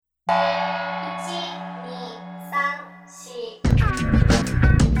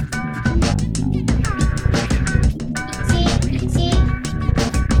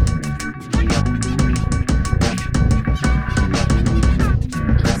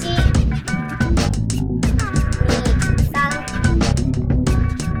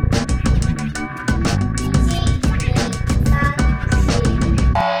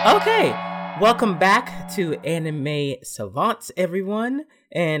Welcome back to Anime Savants, everyone.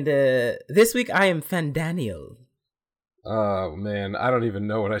 And this week I am Fandaniel. Oh, man, I don't even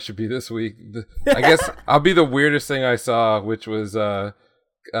know what I should be this week. I guess I'll be the weirdest thing I saw, which was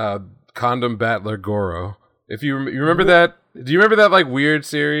Condom Battler Goro. If you remember that, do you remember that like weird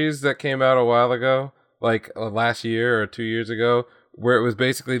series that came out a while ago, like last year or 2 years ago, where it was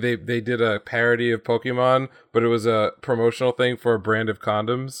basically they did a parody of Pokemon, but it was a promotional thing for a brand of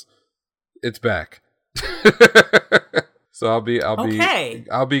condoms. It's back. So I'll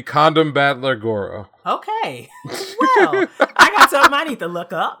be Condom Battler Goro. Okay. Well, I got something I need to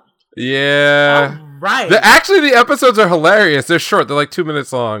look up. Yeah. All right. Actually, the episodes are hilarious. They're short. They're like 2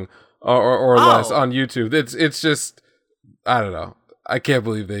 minutes long or less on YouTube. It's just, I don't know. I can't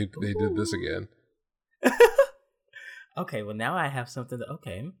believe they did this again. Okay, well now I have something to,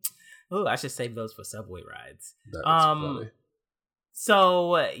 okay. Oh, I should save those for subway rides. That's funny.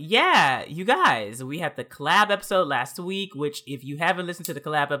 So, yeah, you guys, we had the collab episode last week, which if you haven't listened to the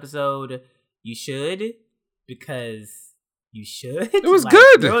collab episode, you should, because you should. It was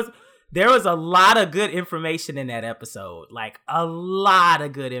good. There was a lot of good information in that episode, like a lot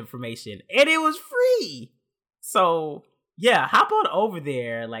of good information, and it was free. So, yeah, hop on over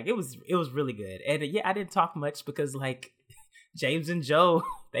there. Like, it was really good. And yeah, I didn't talk much because like James and Joe,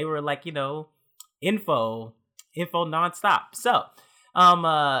 they were like, info nonstop. So,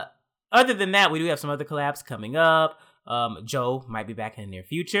 other than that, we do have some other collabs coming up. Joe might be back in the near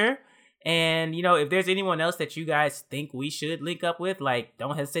future. And, if there's anyone else that you guys think we should link up with, like,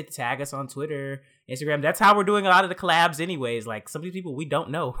 don't hesitate to tag us on Twitter, Instagram. That's how we're doing a lot of the collabs anyways. Like, some of these people we don't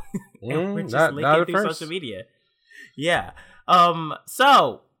know. And we're just linking through social media. Yeah.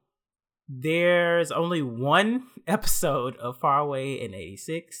 So there's only one episode of Faraway in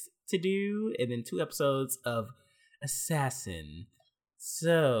 86 to do, and then 2 episodes of Assassin.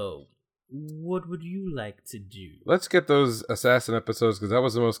 So, what would you like to do? Let's get those Assassin episodes, because that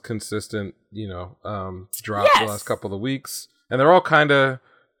was the most consistent, drop the last couple of weeks, and they're all kind of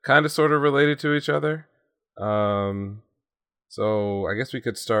sort of related to each other. So I guess we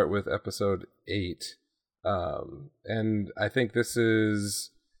could start with episode 8. And I think this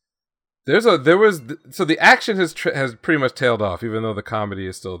is so the action has pretty much tailed off, even though the comedy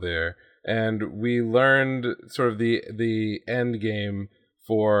is still there. And we learned sort of the end game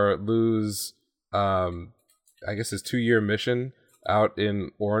for Lou's, I guess his 2-year mission out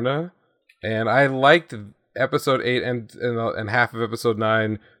in Orna. And I liked episode 8 and half of episode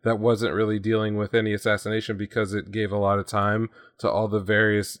 9 that wasn't really dealing with any assassination, because it gave a lot of time to all the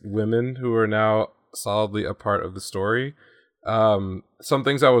various women who are now solidly a part of the story. Some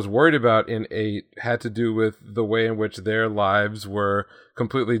things I was worried about in 8 had to do with the way in which their lives were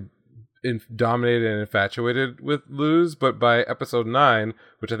completely dominated and infatuated with Luz, but by episode 9,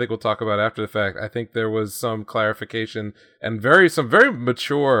 which I think we'll talk about after the fact, I think there was some clarification and some very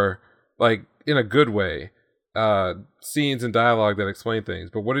mature, like in a good way, scenes and dialogue that explain things.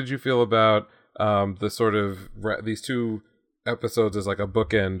 But what did you feel about the sort of these 2 episodes as like a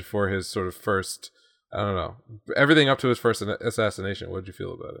bookend for his sort of first, I don't know, everything up to his first assassination? What did you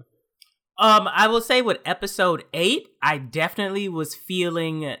feel about it? I will say with episode 8, I definitely was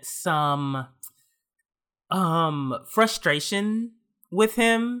feeling some frustration with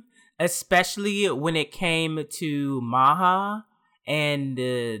him, especially when it came to Maha, and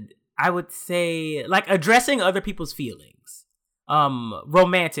I would say like addressing other people's feelings,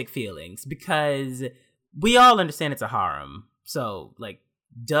 romantic feelings, because we all understand it's a harem. So like,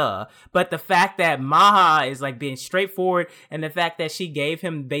 duh. But the fact that Maha is like being straightforward, and the fact that she gave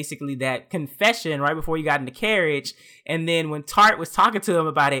him basically that confession right before he got in the carriage, and then when Tart was talking to him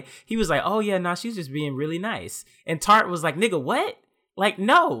about it, he was like, oh yeah, no, she's just being really nice. And Tart was like, nigga, what? Like,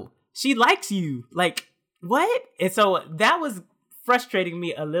 no, she likes you. Like, what? And so that was frustrating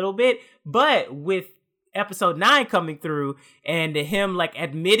me a little bit. But with episode 9 coming through and him like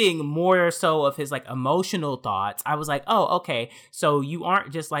admitting more so of his like emotional thoughts, I was like, oh, okay, so you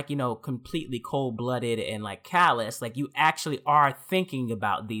aren't just like, completely cold-blooded and like callous. Like, you actually are thinking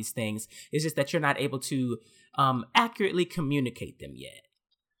about these things. It's just that you're not able to accurately communicate them yet,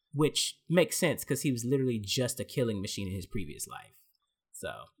 which makes sense because he was literally just a killing machine in his previous life.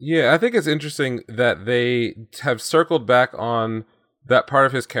 So yeah, I think it's interesting that they have circled back on that part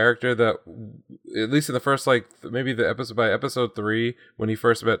of his character that, at least in the first, like, maybe the episode by episode 3, when he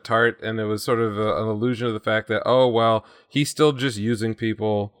first met Tart, and it was sort of an allusion to the fact that, oh, well, he's still just using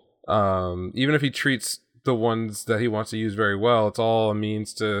people. Even if he treats the ones that he wants to use very well, it's all a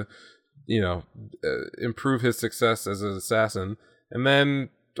means to, improve his success as an assassin. And then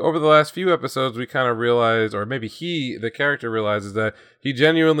over the last few episodes, we kind of realize, or maybe the character realizes that he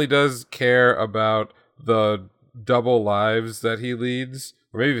genuinely does care about the double lives that he leads,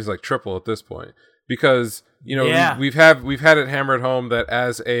 or maybe it's like triple at this point, because we've had it hammered home that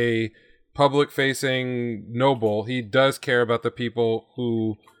as a public-facing noble, he does care about the people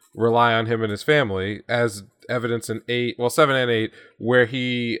who rely on him and his family, as evidence in 7 and 8, where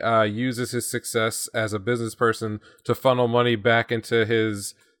he uses his success as a business person to funnel money back into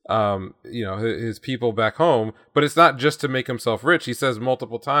his his people back home. But it's not just to make himself rich. He says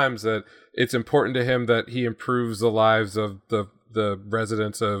multiple times that it's important to him that he improves the lives of the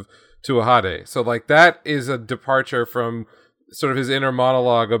residents of Tuahade. So like that is a departure from sort of his inner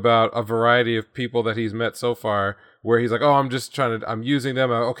monologue about a variety of people that he's met so far, where he's like, oh, I'm using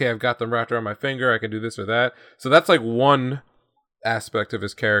them. Okay, I've got them wrapped around my finger. I can do this or that. So that's like one aspect of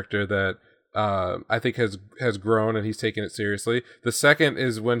his character that I think has grown, and he's taken it seriously. The second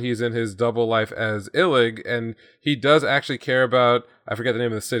is when he's in his double life as Illig, and he does actually care about, I forget the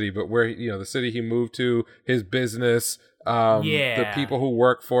name of the city, but where, the city he moved to, his business, the people who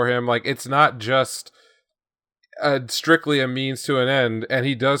work for him. Like, it's not just strictly a means to an end, and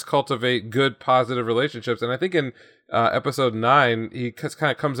he does cultivate good, positive relationships. And I think in episode 9, he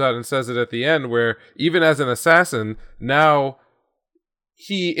kind of comes out and says it at the end, where even as an assassin, now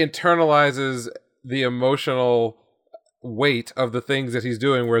he internalizes the emotional weight of the things that he's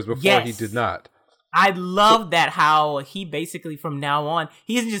doing, whereas before he did not. I love that, how he basically from now on,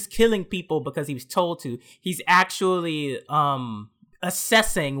 he isn't just killing people because he was told to. He's actually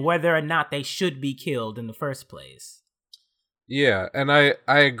assessing whether or not they should be killed in the first place. Yeah, and I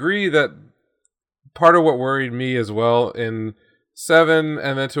agree that part of what worried me as well in 7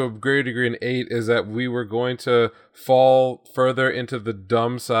 and then to a greater degree in 8 is that we were going to fall further into the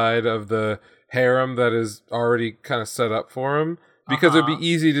dumb side of the harem that is already kind of set up for him, because it'd be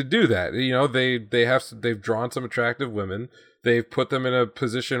easy to do that. They've drawn some attractive women. They've put them in a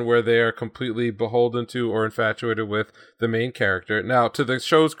position where they are completely beholden to or infatuated with the main character. Now, to the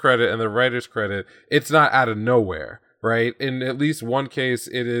show's credit and the writer's credit, it's not out of nowhere, right? In at least one case,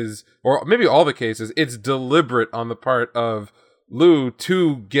 it is, or maybe all the cases, it's deliberate on the part of Lou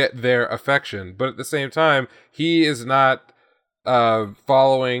to get their affection. But at the same time, he is not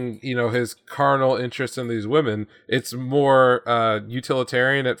following, his carnal interest in these women. It's more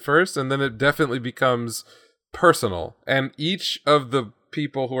utilitarian at first, and then it definitely becomes personal. And each of the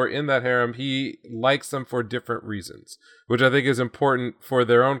people who are in that harem, he likes them for different reasons, which I think is important for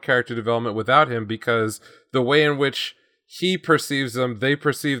their own character development without him, because the way in which he perceives them, they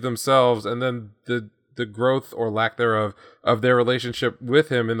perceive themselves, and then the growth or lack thereof of their relationship with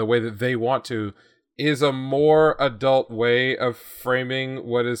him in the way that they want to is a more adult way of framing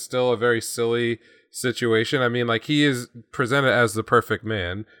what is still a very silly situation. I mean, like, he is presented as the perfect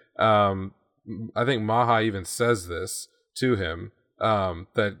man. I think Maha even says this to him,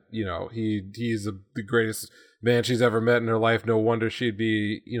 that, he's the greatest man she's ever met in her life. No wonder she'd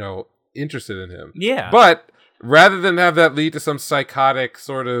be, interested in him. Yeah. But rather than have that lead to some psychotic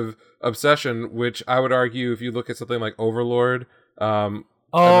sort of obsession, which I would argue, if you look at something like Overlord, God,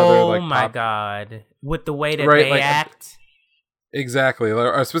 with the way that they act. Exactly.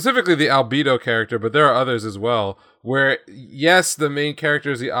 Specifically the Albedo character, but there are others as well, where, yes, the main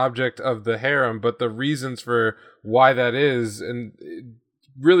character is the object of the harem, but the reasons for why that is, and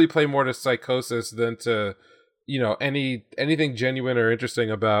really play more to psychosis than to, anything genuine or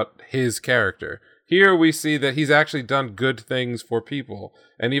interesting about his character. Here we see that he's actually done good things for people,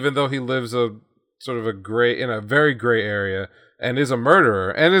 and even though he lives a very gray area, and is a murderer,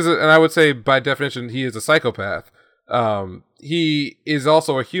 and I would say by definition he is a psychopath, he is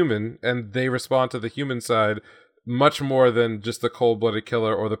also a human, and they respond to the human side much more than just the cold-blooded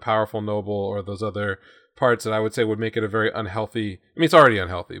killer or the powerful noble or those other parts that I would say would make it a very unhealthy, I mean, it's already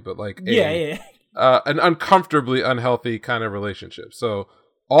unhealthy, but like an uncomfortably unhealthy kind of relationship. So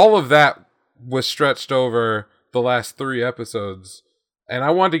all of that was stretched over the last 3 episodes. And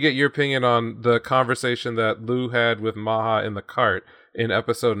I wanted to get your opinion on the conversation that Lou had with Maha in the cart in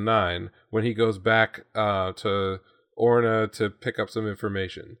episode 9, when he goes back to Orna to pick up some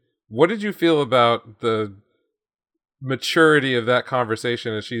information. What did you feel about the maturity of that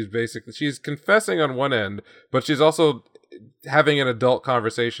conversation? As she's confessing on one end, but she's also having an adult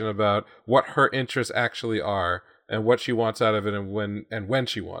conversation about what her interests actually are and what she wants out of it, and when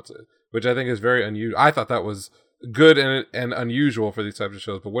she wants it, which I think is very unusual. I thought that was good and unusual for these types of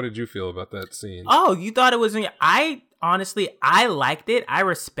shows. But what did you feel about that scene? Oh, you thought it was... I liked it. I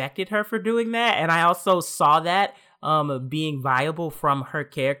respected her for doing that, and I also saw that being viable from her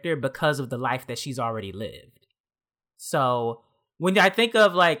character because of the life that she's already lived. So when I think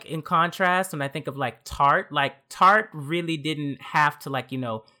of like in contrast, when I think of like Tart really didn't have to like,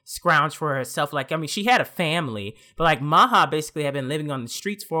 scrounge for herself. Like, I mean, she had a family, but like Maha basically had been living on the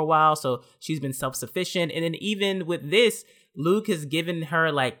streets for a while. So she's been self-sufficient. And then even with this, Luke has given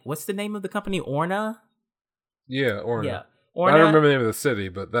her like, what's the name of the company? Orna? Yeah, Orna. Yeah. Orna. I don't remember the name of the city,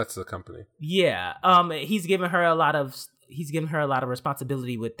 but that's the company. Yeah. He's given her a lot of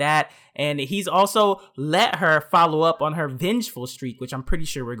responsibility with that, and he's also let her follow up on her vengeful streak, which I'm pretty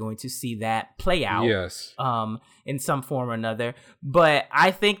sure we're going to see that play out. Yes. In some form or another. But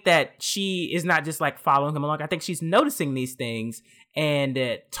I think that she is not just like following him along. I think she's noticing these things, and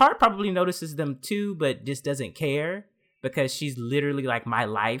Tart probably notices them too, but just doesn't care because she's literally like, my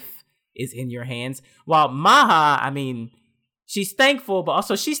life is in your hands. While Maha, I mean, she's thankful, but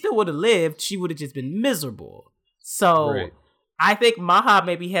also she still would have lived. She would have just been miserable. So right. I think Maha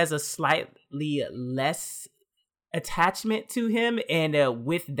maybe has a slightly less attachment to him, and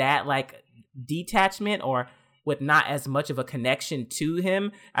with that like detachment, or with not as much of a connection to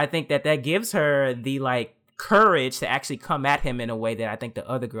him, I think that gives her the like courage to actually come at him in a way that I think the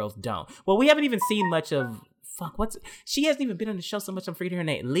other girls don't. Well, we haven't even seen much of she hasn't even been on the show so much. I'm forgetting her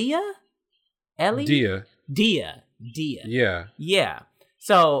name. Leah? Ellie? Dia. Yeah.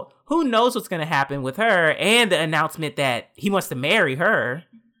 So who knows what's going to happen with her, and the announcement that he wants to marry her,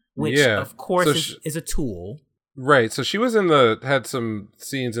 which of course is a tool. Right. So she was had some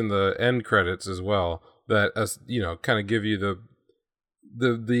scenes in the end credits as well that, kind of give you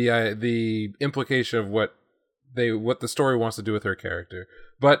the implication of what the story wants to do with her character.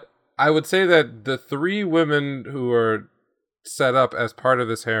 But I would say that the three women who are set up as part of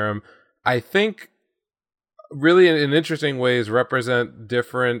this harem, I think, really in interesting ways represent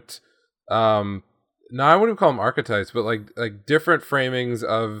different I wouldn't call them archetypes, but like different framings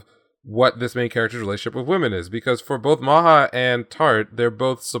of what this main character's relationship with women is, because for both Maha and Tart, they're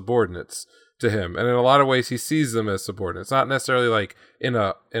both subordinates to him, and in a lot of ways he sees them as subordinates, not necessarily like in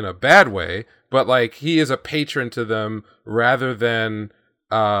a bad way, but like he is a patron to them rather than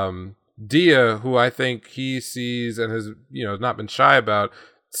Dia, who I think he sees and has not been shy about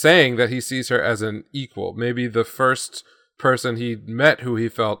saying that he sees her as an equal. Maybe the first person he met who he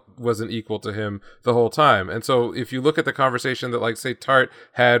felt was an equal to him the whole time. And so if you look at the conversation that, like, say, Tart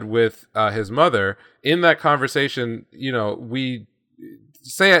had with his mother, in that conversation, she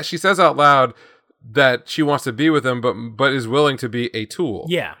says out loud that she wants to be with him, but is willing to be a tool.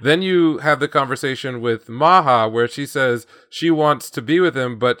 Yeah. Then you have the conversation with Maha where she says she wants to be with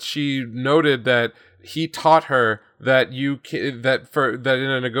him, but she noted that he taught her that that in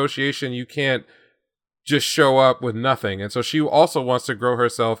a negotiation you can't just show up with nothing, and so she also wants to grow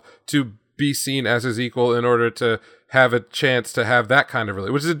herself to be seen as his equal in order to have a chance to have that kind of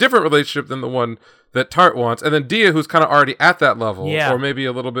relationship, which is a different relationship than the one that Tart wants. And then Dia, who's kind of already at that level, or maybe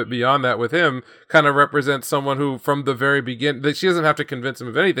a little bit beyond that with him, kind of represents someone who, from the very beginning, that she doesn't have to convince him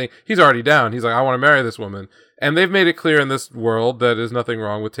of anything. He's already down. He's like, I want to marry this woman, and they've made it clear in this world that there's nothing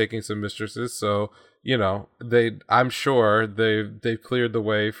wrong with taking some mistresses. So I'm sure they've cleared the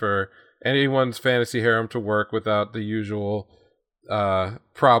way for anyone's fantasy harem to work without the usual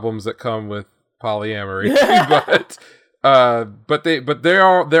problems that come with polyamory. but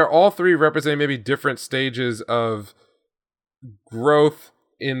they're all three representing maybe different stages of growth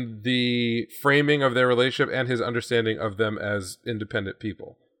in the framing of their relationship and his understanding of them as independent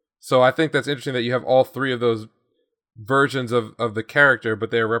people. So I think that's interesting that you have all three of those versions of the character, but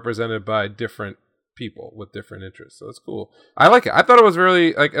they're represented by different people with different interests. So it's cool. I like it. I thought it was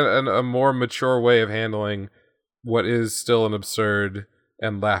really like a more mature way of handling what is still an absurd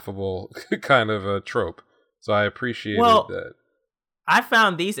and laughable kind of a trope. So I appreciated that. I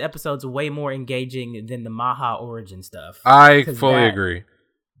found these episodes way more engaging than the Maha origin stuff. I fully agree.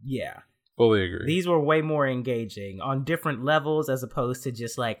 Yeah. Fully agree. These were way more engaging on different levels as opposed to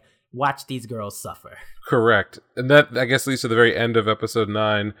just like, watch these girls suffer. Correct. And that, I guess, leads to the very end of episode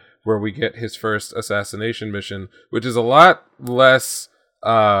 9, where we get his first assassination mission, which is a lot less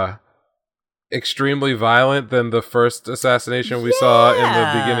extremely violent than the first assassination we saw in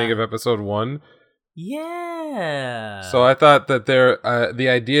the beginning of episode 1. Yeah. So I thought that the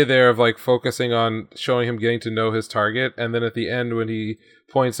idea there of like focusing on showing him getting to know his target, and then at the end when he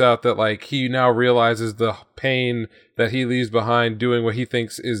points out that like he now realizes the pain that he leaves behind doing what he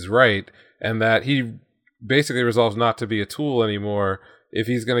thinks is right, and that he basically resolves not to be a tool anymore. If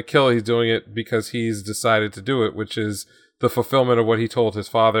he's going to kill, he's doing it because he's decided to do it, which is the fulfillment of what he told his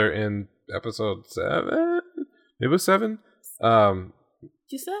father in episode 7. It was 7.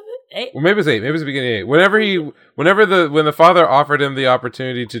 7, 8. Well, maybe it was 8. Maybe it was the beginning of 8. When the father offered him the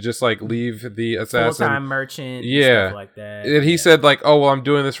opportunity to just like leave the assassin, full-time merchant, yeah, and stuff like that. And he said like, "Oh well, I'm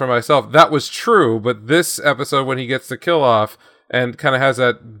doing this for myself." That was true, but this episode when he gets the kill off and kind of has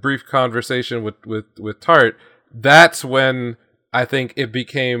that brief conversation with Tart, that's when I think it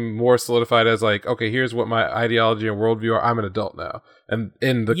became more solidified as like, okay, here's what my ideology and worldview are. I'm an adult now, and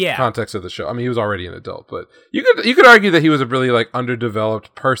in the context of the show, I mean, he was already an adult, but you could argue that he was a really like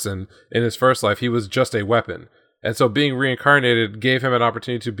underdeveloped person in his first life. He was just a weapon, and so being reincarnated gave him an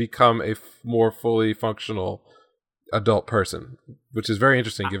opportunity to become a more fully functional adult person, which is very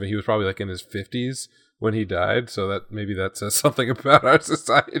interesting, given he was probably like in his 50s when he died. So that maybe that says something about our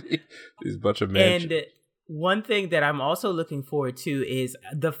society. These bunch of men. And one thing that I'm also looking forward to is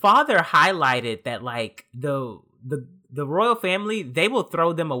the father highlighted that like the royal family, they will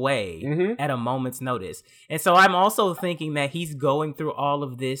throw them away at a moment's notice. And so I'm also thinking that he's going through all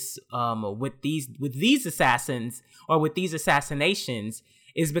of this with these assassins or with these assassinations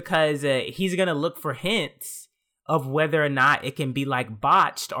is because he's going to look for hints of whether or not it can be like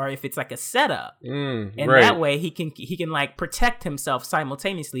botched or if it's like a setup. And that way he can like protect himself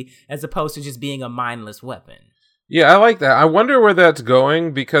simultaneously as opposed to just being a mindless weapon. Yeah, I like that. I wonder where that's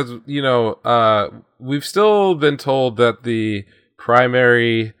going because, you know, we've still been told that the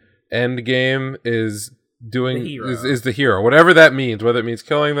primary end game is is the hero, whatever that means, whether it means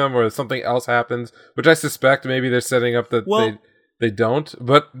killing them or something else happens, which I suspect maybe they're setting up that they don't,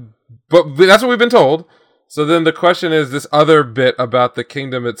 but that's what we've been told. So then the question is, this other bit about the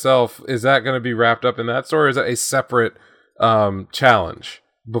kingdom itself, is that going to be wrapped up in that story, or is that a separate challenge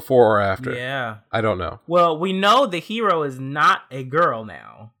before or after? Yeah. I don't know. Well, we know the hero is not a girl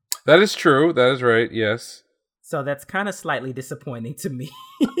now. That is true. That is right, yes. So that's kind of slightly disappointing to me.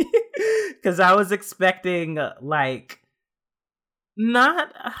 Because I was expecting, like,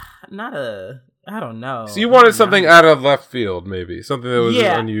 not a... I don't know. So you wanted something out of left field, maybe something that was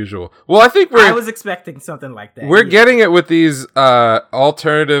unusual. Well, I think I was expecting something like that. We're getting it with these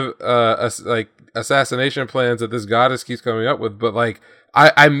alternative like assassination plans that this goddess keeps coming up with. But like,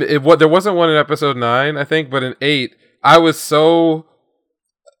 there wasn't one in episode 9, I think, but in 8, I was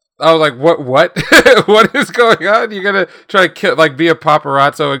like, what, what is going on? You're gonna try to kill, like, be a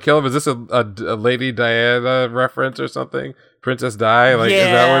paparazzo and kill him? Is this a Lady Diana reference or something? Princess Di? Like, is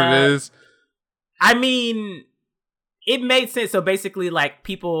that what it is? I mean, it made sense. So basically, like,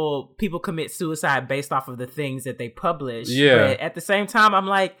 people commit suicide based off of the things that they publish. Yeah. But at the same time, I'm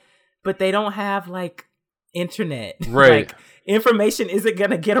like, but they don't have, like, internet. Right. Like, information isn't going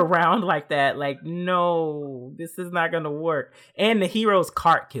to get around like that. Like, no, this is not going to work. And the hero's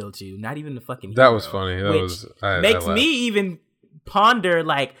cart killed you, not even the fucking hero. That was funny. Makes me even ponder,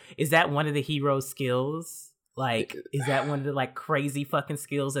 like, is that one of the hero's skills? Like, is that one of the, like, crazy fucking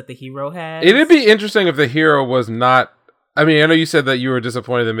skills that the hero has? It'd be interesting if the hero was not... I mean, I know you said that you were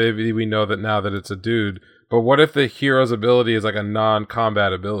disappointed that maybe we know that now that it's a dude, but what if the hero's ability is, like, a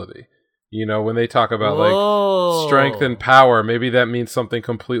non-combat ability? You know, when they talk about, like, strength and power, maybe that means something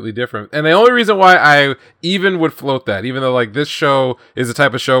completely different. And the only reason why I even would float that, even though, like, this show is the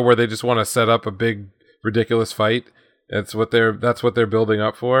type of show where they just want to set up a big, ridiculous fight, that's what they're building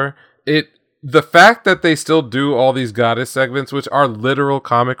up for, the fact that they still do all these goddess segments, which are literal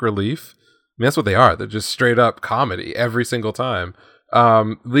comic relief, I mean, that's what they are. They're just straight up comedy every single time.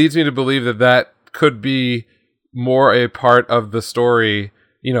 Leads me to believe that could be more a part of the story.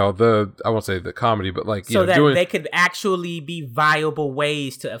 You know, I won't say the comedy, but like, so that they could actually be viable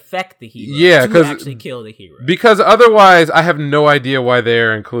ways to affect the hero. Yeah, to actually kill the hero. Because otherwise, I have no idea why they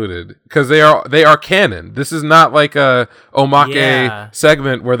are included. Because they are canon. This is not like a Omake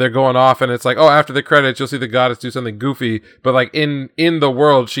segment where they're going off and it's like, oh, after the credits, you'll see the goddess do something goofy. But like in the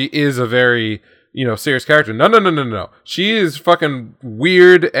world, she is a very, you know, serious character. No. She is fucking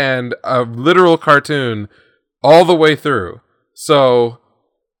weird and a literal cartoon all the way through. So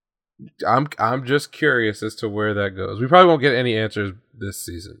I'm just curious as to where that goes. We probably won't get any answers this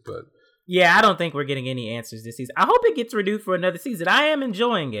season, but yeah, I don't think we're getting any answers this season. I hope it gets renewed for another season. I am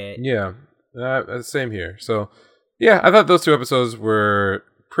enjoying it. Yeah, same here. So yeah, I thought those 2 episodes were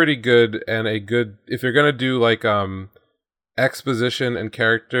pretty good and a good. If you're gonna do like exposition and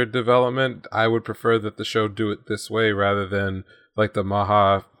character development, I would prefer that the show do it this way rather than like the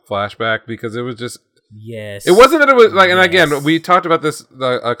Maha flashback, because it was just. Yes. It wasn't that it was like, and again, we talked about this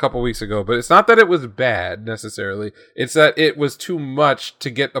a couple weeks ago, but it's not that it was bad necessarily. It's that it was too much to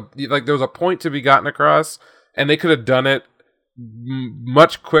get, like, there was a point to be gotten across, and they could have done it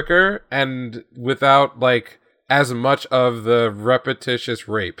much quicker and without, like, as much of the repetitious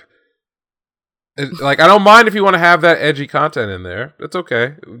rape. Like, I don't mind if you want to have that edgy content in there. It's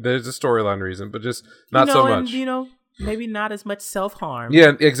okay. There's a storyline reason, but just not so much. And, maybe not as much self-harm.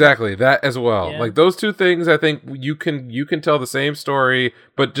 Yeah, exactly. That as well. Yeah. Like, those two things, I think you can tell the same story,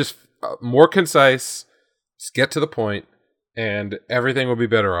 but just more concise. Just get to the point, and everything will be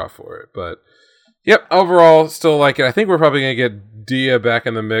better off for it. But, yep, overall, still like it. I think we're probably going to get Dia back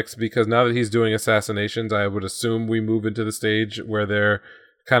in the mix, because now that he's doing assassinations, I would assume we move into the stage where they're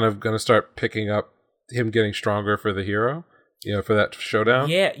kind of going to start picking up him getting stronger for the hero, for that showdown.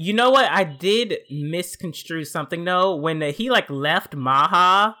 Yeah, you know what? I did misconstrue something, though. When he, left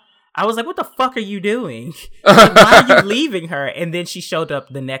Maha, I was like, what the fuck are you doing? Why are you leaving her? And then she showed up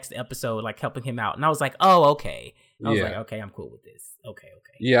the next episode, helping him out. And I was like, oh, okay. I was like, okay, I'm cool with this. Okay.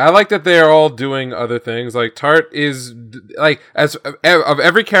 Yeah, I like that they are all doing other things. Like, Tart is, as of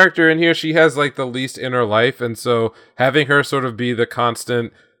every character in here, she has, the least inner life. And so having her sort of be the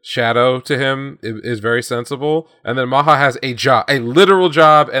constant shadow to him is very sensible. And then Maha has a job, a literal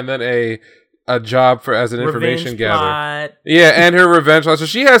job, and then a job as an information gatherer. Yeah, and her revenge plot. So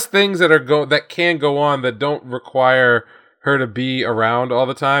she has things that can go on that don't require her to be around all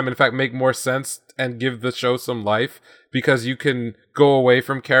the time. In fact, make more sense and give the show some life, because you can go away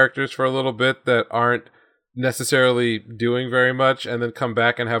from characters for a little bit that aren't necessarily doing very much, and then come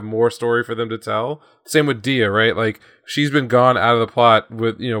back and have more story for them to tell. Same with Dia, right? She's been gone out of the plot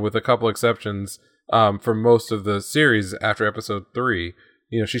with a couple exceptions for most of the series after episode 3.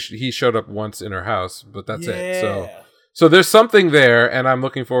 He showed up once in her house, but that's it. So there's something there, and I'm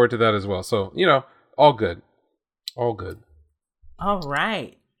looking forward to that as well. So, all good. All good. All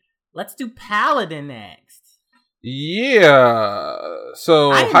right. Let's do Paladin next. Yeah.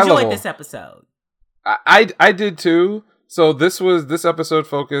 So I enjoyed this episode. I did too. So this episode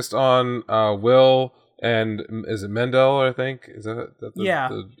focused on Will and, is it Mendel? I think is that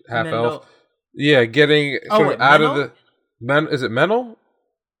the half elf? Yeah, getting out of the Is it Menel?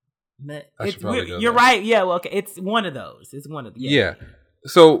 You're right. Yeah, well, okay. It's one of those. Yeah.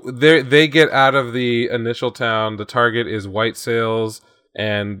 So they get out of the initial town. The target is White Sails,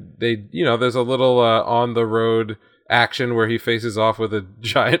 and they, there's a little on the road action where he faces off with a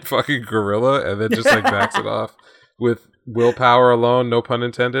giant fucking gorilla, and then just backs it off with willpower alone, no pun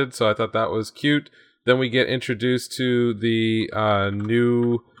intended. So I thought that was cute. Then we get introduced to the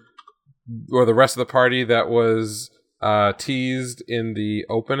the rest of the party that was teased in the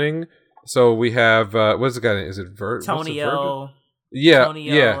opening. So we have what's the guy name? Is it Tonio? Yeah,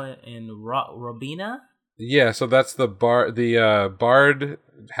 and Robina. Yeah, so that's the bard,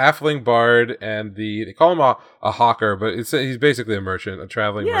 halfling bard, and they call him a hawker, but he's basically a merchant, a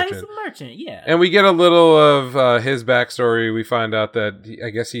traveling merchant. Yeah, he's a merchant. Yeah, and we get a little of his backstory. We find out that I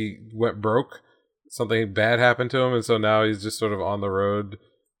guess he went broke, something bad happened to him, and so now he's just sort of on the road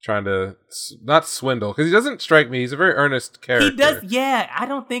trying to not swindle, because he doesn't strike me. He's a very earnest character. He does, yeah. I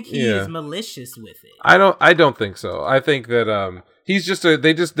don't think he is malicious with it. I don't think so. I think that he's just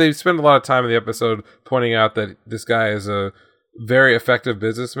they spend a lot of time in the episode pointing out that this guy is a very effective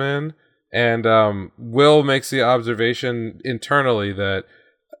businessman, and Will makes the observation internally that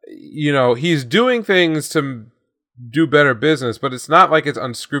he's doing things to do better business, but it's not like it's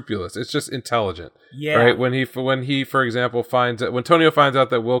unscrupulous. It's just intelligent. Yeah. Right. When he, for example, when Tonio finds out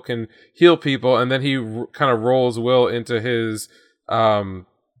that Will can heal people, and then he kind of rolls Will into his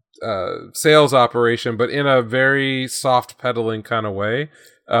sales operation, but in a very soft peddling kind of way.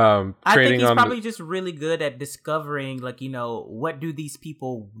 I think he's probably just really good at discovering, what do these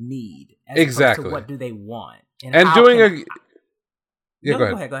people need, as exactly to what do they want, and doing go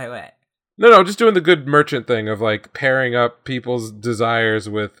ahead. No, just doing the good merchant thing of pairing up people's desires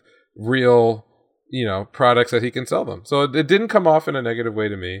with real, products that he can sell them. So it didn't come off in a negative way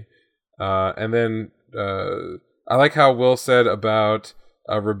to me. And then I like how Will said about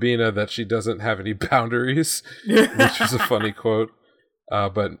Rabina that she doesn't have any boundaries, which was a funny quote,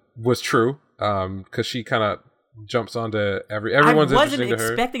 but was true, because she kind of jumps onto everyone's interesting to her. I wasn't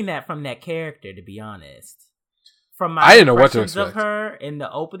expecting that from that character, to be honest. From my impressions of her in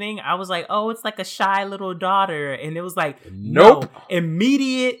the opening, I was like, oh, it's like a shy little daughter. And it was like, nope. No,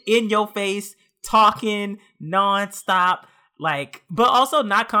 immediate, in your face, talking nonstop, but also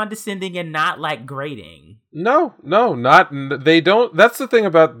not condescending and not grating. No, they don't. That's the thing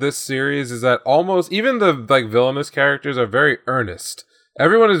about this series, is that almost even the villainous characters are very earnest.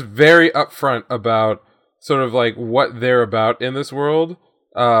 Everyone is very upfront about sort of what they're about in this world.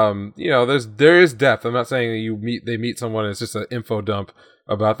 There is depth. I'm not saying that they meet someone and it's just an info dump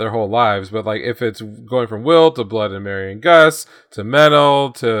about their whole lives, but if it's going from Will to Blood and Mary and Gus to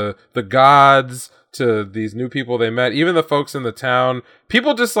Menel to the gods to these new people they met, even the folks in the town,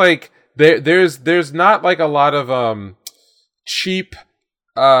 people just there's not like a lot of cheap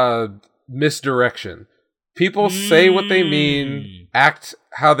misdirection. People say what they mean, act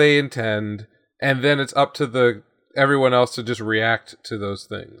how they intend, and then it's up to everyone else to just react to those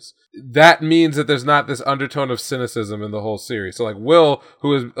things. That means that there's not this undertone of cynicism in the whole series. So like Will,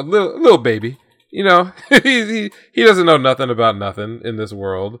 who is a little baby, you know, he doesn't know nothing about nothing in this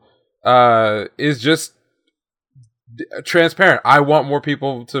world, is just transparent. I want more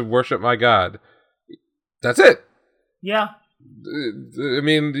people to worship my God. That's it. Yeah. I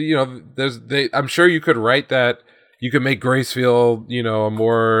mean, you know, I'm sure you could write that. You could make Grace feel, you know, a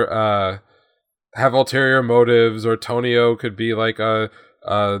more have ulterior motives, or Tonio could be like a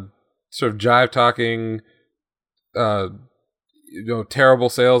sort of jive talking, you know, terrible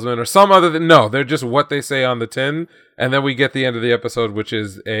salesman or some other than. No, they're just what they say on the tin, and then we get the end of the episode, which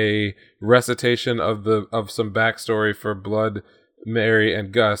is a recitation of some backstory for Blood, Mary,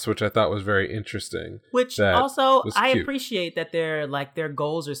 and Gus, which I thought was very interesting. Which also I appreciate that their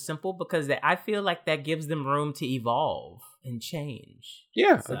goals are simple, because I feel like that gives them room to evolve and change.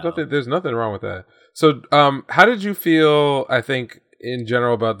 Yeah, so. I don't think there's nothing wrong with that. So, how did you feel, I think, in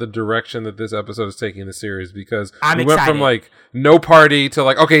general, about the direction that this episode is taking the series? Because we went from like no party to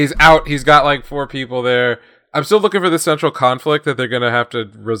like, okay, he's out, he's got like 4 people there. I'm still looking for the central conflict that they're going to have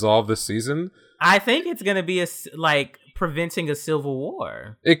to resolve this season. I think it's going to be preventing a civil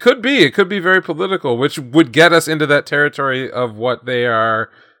war. It could be very political, which would get us into that territory of what they are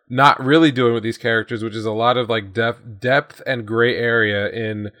not really doing with these characters, which is a lot of like depth and gray area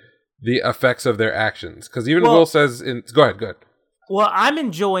in the effects of their actions. Because even Will says go ahead. Well, I'm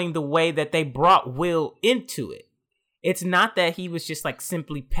enjoying the way that they brought Will into it. It's not that he was just like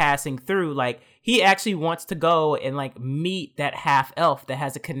simply passing through. Like, he actually wants to go and like meet that half elf that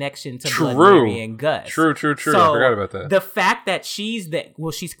has a connection to Blood, Mary, and Gus. True. So, I forgot about that. The fact that she's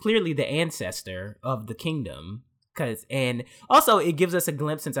clearly the ancestor of the kingdom. And also it gives us a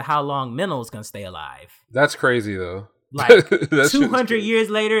glimpse into how long Minnow's gonna stay alive. That's crazy though. Like 200 years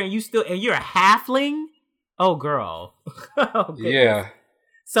later, and you're a halfling. Oh, girl. Oh, yeah.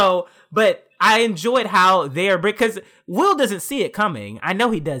 So, but I enjoyed how because Will doesn't see it coming. I know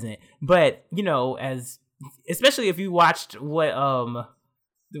he doesn't, but you know, especially if you watched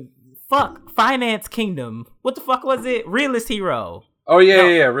Finance Kingdom. What the fuck was it? Realist Hero. Oh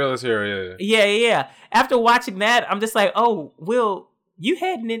yeah, Realist Hero, yeah. After watching that, I'm just like, oh, Will, you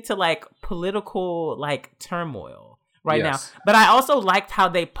heading into like political like turmoil right now. But I also liked how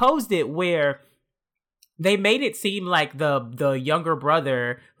they posed it, where they made it seem like the younger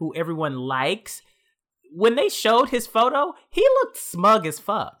brother who everyone likes. When they showed his photo, he looked smug as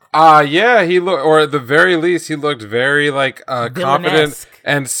fuck. Yeah, he looked, or at the very least, he looked very like confident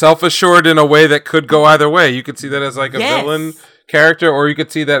and self-assured in a way that could go either way. You could see that as like a villain character, or you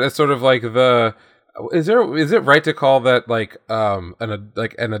could see that as sort of like is it right to call that like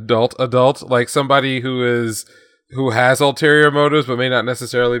an adult, like somebody who has ulterior motives but may not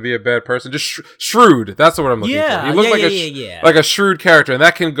necessarily be a bad person, just shrewd. That's what I'm looking for. He looked like a shrewd character, and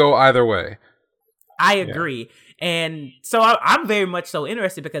that can go either way. I agree. And so I'm very much so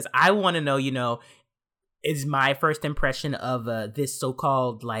interested, because I want to know, you know, is my first impression of this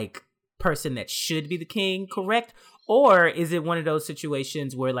so-called like person that should be the king correct? Or is it one of those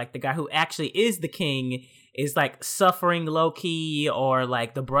situations where like the guy who actually is the king is like suffering low key, or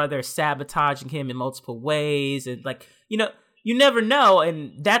like the brother sabotaging him in multiple ways? And like, you know, you never know.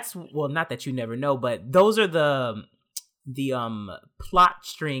 And that's, well, not that you never know, but those are the plot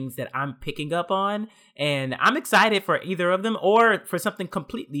strings that I'm picking up on, and I'm excited for either of them or for something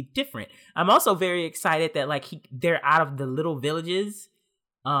completely different. I'm also very excited that like they're out of the little villages.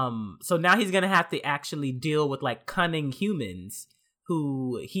 So now he's gonna have to actually deal with like cunning humans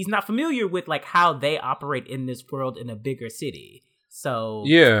who he's not familiar with, like how they operate in this world in a bigger city. So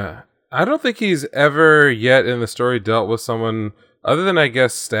yeah, I don't think he's ever yet in the story dealt with someone other than, I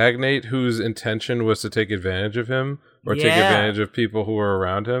guess, Stagnate, whose intention was to take advantage of him or take advantage of people who are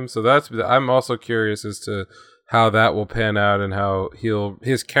around him. So I'm also curious as to how that will pan out and how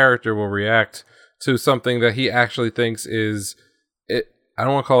his character will react to something that he actually thinks is I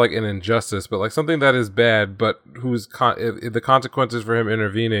don't want to call it like an injustice, but like something that is bad, but whose the consequences for him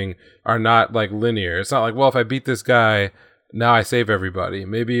intervening are not like linear. It's not like, well, if I beat this guy, now I save everybody.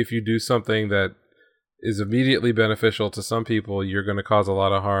 Maybe if you do something that is immediately beneficial to some people, you're going to cause a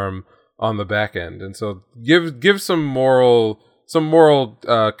lot of harm on the back end. And so give some moral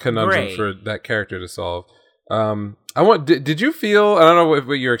conundrum for that character to solve. Did you feel, I don't know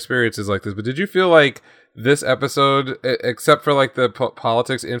what your experience is like this, but did you feel like this episode, except for like the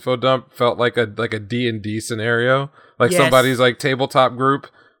politics info dump, felt like a D&D scenario? Like somebody's like tabletop group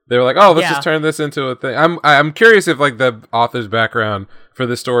They were like, oh, let's Yeah. just turn this into a thing. I'm curious if like the author's background for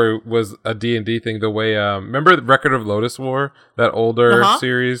this story was a D&D thing. The way remember the Record of Lotus War, that older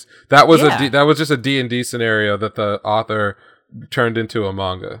series? That was that was just a D&D scenario that the author turned into a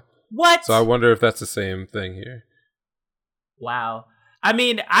manga. What? So I wonder if that's the same thing here. Wow. I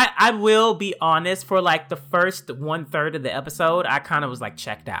mean, I will be honest, for like the first 1/3 of the episode, I kind of was like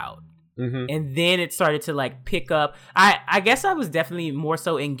checked out. Mm-hmm. And then it started to like pick up. I guess I was definitely more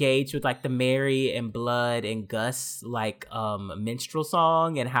so engaged with like the Mary and Blood and Gus like minstrel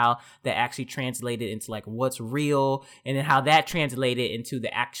song, and how that actually translated into like what's real, and then how that translated into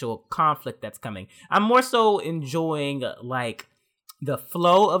the actual conflict that's coming. I'm more so enjoying like the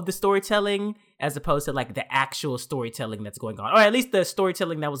flow of the storytelling as opposed to like the actual storytelling that's going on, or at least the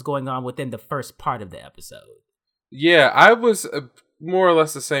storytelling that was going on within the first part of the episode. Yeah, I was more or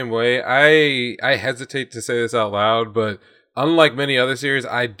less the same way. I hesitate to say this out loud, but unlike many other series,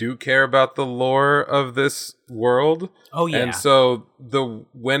 I do care about the lore of this world. Oh yeah. And so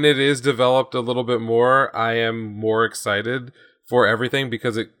when it is developed a little bit more, I am more excited for everything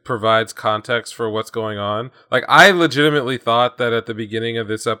because it provides context for what's going on. Like, I legitimately thought that at the beginning of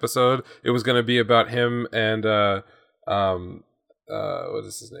this episode, it was going to be about him and what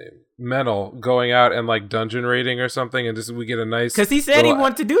is his name? Menel going out and like dungeon raiding or something, and just we get a nice, because he said he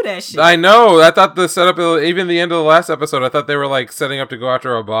wanted to do that shit. I know. I thought the setup, even the end of the last episode, I thought they were like setting up to go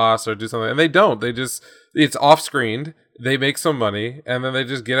after a boss or do something, and they don't. They just, it's off screened. They make some money, and then they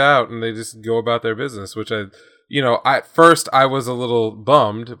just get out and they just go about their business, which at first I was a little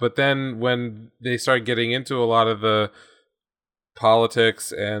bummed, but then when they started getting into a lot of the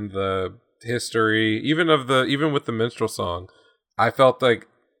politics and the history, even with the minstrel song, I felt like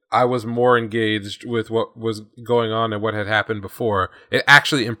I was more engaged with what was going on and what had happened before. It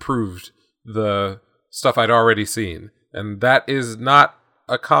actually improved the stuff I'd already seen, and that is not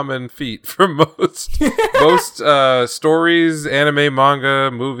a common feat for most stories, anime, manga,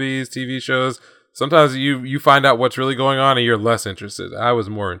 movies, TV shows. Sometimes you find out what's really going on and you're less interested. I was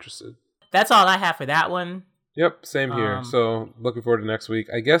more interested. That's all I have for that one. Yep, same here. So looking forward to next week.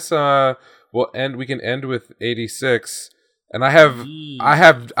 I guess we can end with 86. And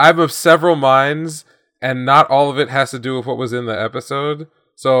I'm of several minds, and not all of it has to do with what was in the episode.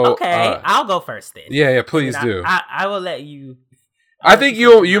 So okay, I'll go first then. Yeah, please do. I will let you. I think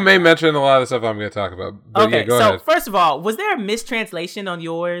you may mention a lot of the stuff I'm going to talk about. But okay, yeah, go ahead. So first of all, was there a mistranslation on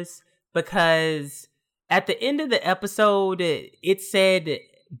yours? Because at the end of the episode, it said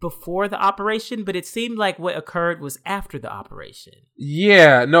before the operation, but it seemed like what occurred was after the operation.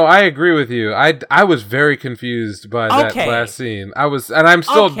 Yeah, no, I agree with you. I was very confused by that last scene. I'm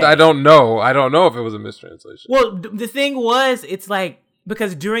still, I don't know if it was a mistranslation. Well, the thing was, it's like,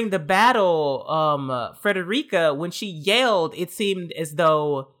 because during the battle, Frederica, when she yelled, it seemed as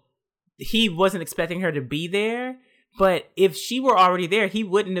though he wasn't expecting her to be there. But if she were already there, he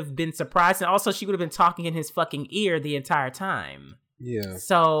wouldn't have been surprised. And also, she would have been talking in his fucking ear the entire time. Yeah.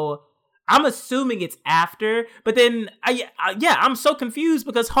 So I'm assuming it's after. But then, I'm so confused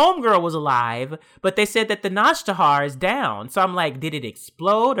because Homegirl was alive, but they said that the Nashtahar is down. So I'm like, did it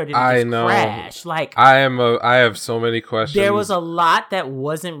explode or did it just crash? Like, I have so many questions. There was a lot that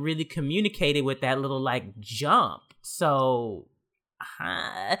wasn't really communicated with that little like jump. So,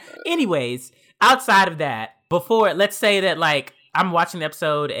 anyways, outside of that, before, let's say that like I'm watching the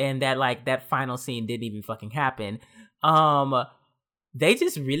episode and that like that final scene didn't even fucking happen. They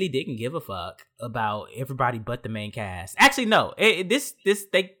just really didn't give a fuck about everybody but the main cast. Actually, no. This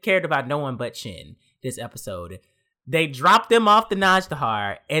they cared about no one but Shin this episode. They dropped them off the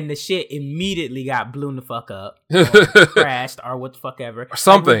Najdahar and the shit immediately got blown the fuck up. Or crashed or what the fuck ever.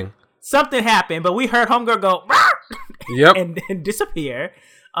 Something. Like, something happened, but we heard Homegirl go yep. and then disappear.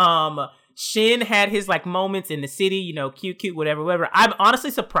 Shin had his like moments in the city, cute, whatever. I'm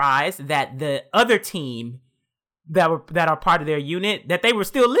honestly surprised that the other team that are part of their unit, that they were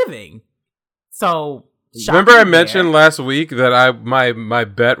still living. So remember I mentioned last week that my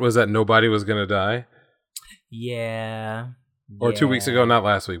bet was that nobody was gonna die? Yeah. Or 2 weeks ago, not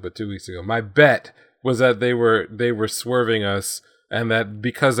last week, but 2 weeks ago. My bet was that they were swerving us, and that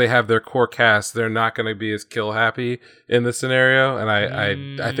because they have their core cast, they're not going to be as kill happy in this scenario. And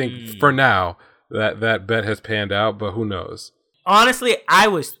I think for now that bet has panned out, but who knows? Honestly, I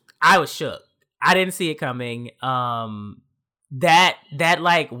was shook. I didn't see it coming. That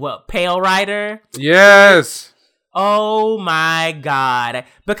like what, Pale Rider? Yes. Oh my God.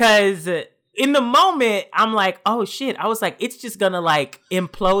 Because in the moment, I'm like, oh shit. I was like, it's just gonna like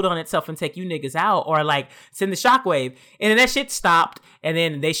implode on itself and take you niggas out, or like send the shockwave. And then that shit stopped. And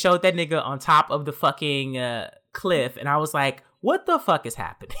then they showed that nigga on top of the fucking cliff. And I was like, what the fuck is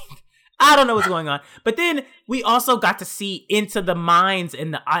happening? I don't know what's going on. But then we also got to see into the minds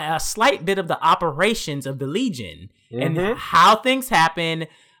and a slight bit of the operations of the Legion and how things happen,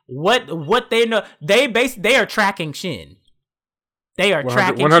 what they know. They are tracking Shin. They are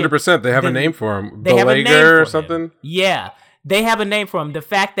tracking 100%. They have a name for him. They have a name for or something? Him. Yeah. They have a name for him. The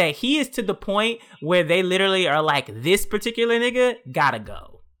fact that he is to the point where they literally are like, this particular nigga gotta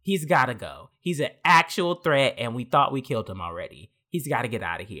go. He's gotta go. He's an actual threat, and we thought we killed him already. He's got to get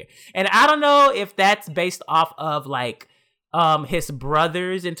out of here. And I don't know if that's based off of like his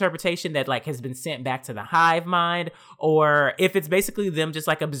brother's interpretation that like has been sent back to the hive mind, or if it's basically them just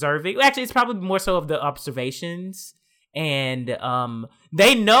like observing. Actually, it's probably more so of the observations. And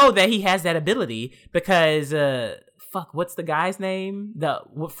they know that he has that ability because what's the guy's name?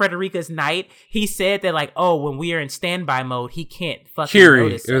 Frederica's knight. He said that like, oh, when we are in standby mode, he can't fucking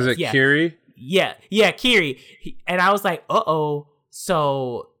notice us. Was it Kiri? Yeah, Kiri. And I was like, uh-oh.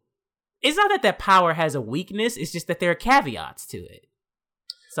 So it's not that power has a weakness. It's just that there are caveats to it.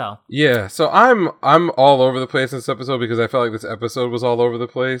 So yeah, so I'm all over the place in this episode because I felt like this episode was all over the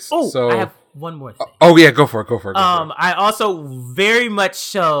place. Oh, so I have one more thing. Oh yeah, go for it. I also very much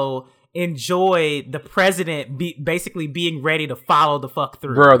so enjoy the president basically being ready to follow the fuck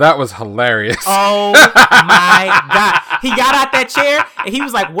through. Bro, that was hilarious. Oh my god, he got out that chair and he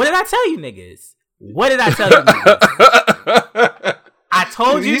was like, "What did I tell you, niggas? What did I tell you, niggas?" I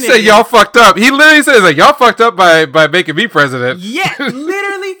told you. He said y'all fucked up. He literally says like y'all fucked up by making me president. Yeah,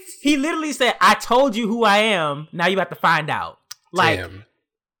 literally. He literally said, "I told you who I am. Now you have to find out." Like, damn.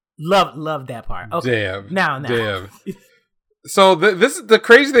 Love that part. Okay. Damn. Now. Damn. So this is the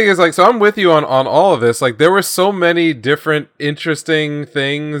crazy thing is like, so I'm with you on all of this. Like there were so many different interesting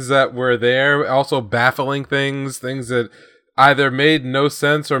things that were there. Also baffling things that either made no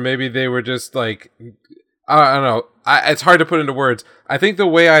sense or maybe they were just like, I don't know. It's hard to put into words. I think the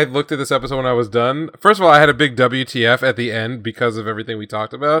way I looked at this episode when I was done, first of all, I had a big WTF at the end because of everything we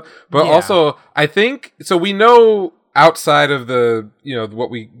talked about. But also, I think, so we know outside of the,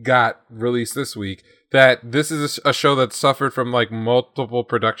 what we got released this week, that this is a show that suffered from like multiple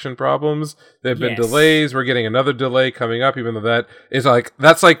production problems. There have been delays. We're getting another delay coming up, even though that is like,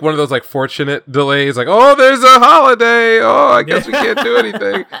 that's like one of those like fortunate delays. Like, oh, there's a holiday. Oh, I guess we can't do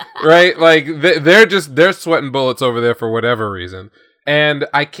anything. Right? Like they're sweating bullets over there for whatever reason. And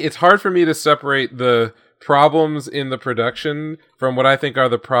it's hard for me to separate the problems in the production from what I think are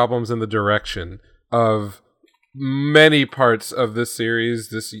the problems in the direction of many parts of this series,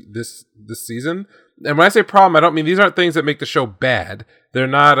 this season. And when I say problem, I don't mean these aren't things that make the show bad. They're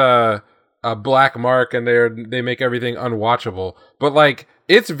not a black mark and they make everything unwatchable. But like,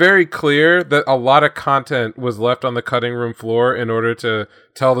 it's very clear that a lot of content was left on the cutting room floor in order to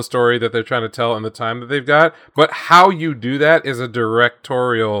tell the story that they're trying to tell in the time that they've got. But how you do that is a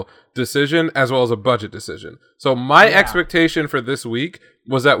directorial decision as well as a budget decision. So my expectation for this week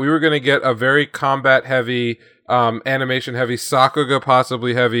was that we were going to get a very combat heavy, animation heavy, Sakuga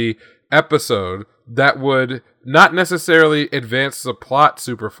possibly heavy episode that would not necessarily advance the plot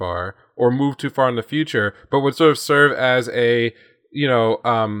super far or move too far in the future, but would sort of serve as a,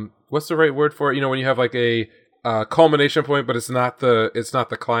 what's the right word for it? When you have like a culmination point, but it's not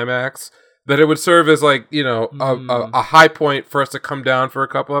the climax. That it would serve as like, a high point for us to come down for a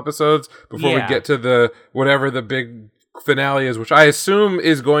couple episodes before we get to whatever the big finale is, which I assume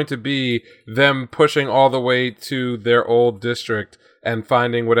is going to be them pushing all the way to their old district and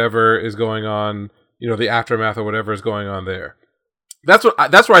finding whatever is going on, the aftermath of whatever is going on there. That's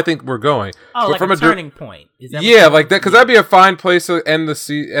where I think we're going. Oh, but like from a turning point. Is that like that, because that'd be a fine place to end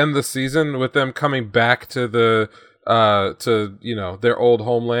the season with them coming back to their old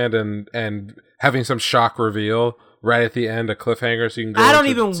homeland and having some shock reveal right at the end, a cliffhanger, so you can go. I don't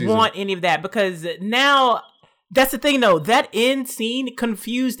even want any of that because now. That's the thing, though. That end scene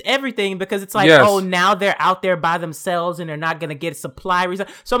confused everything because it's like, oh, now they're out there by themselves and they're not going to get supply.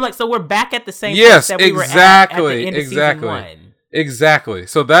 So I'm like, so we're back at the same place that we were at the end of season 1. Exactly.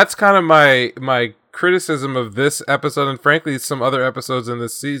 So that's kind of my criticism of this episode and frankly some other episodes in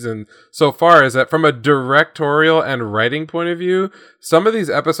this season so far is that from a directorial and writing point of view, some of these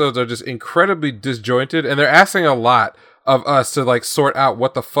episodes are just incredibly disjointed and they're asking a lot of us to like sort out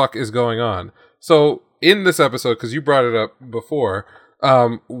what the fuck is going on. So in this episode, because you brought it up before,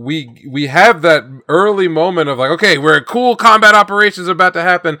 we have that early moment of like, okay, we're cool combat operations about to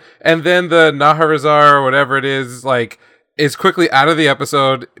happen, and then the Naharazar or whatever it is, like, is quickly out of the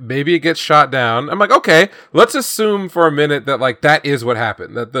episode. Maybe it gets shot down. I'm like, okay, let's assume for a minute that like that is what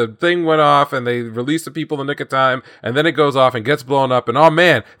happened. That the thing went off and they released the people in the nick of time, and then it goes off and gets blown up, and oh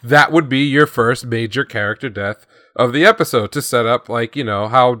man, that would be your first major character death of the episode to set up, like, you know,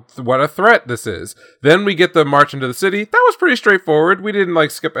 what a threat this is. Then we get the march into the city. That was pretty straightforward. We didn't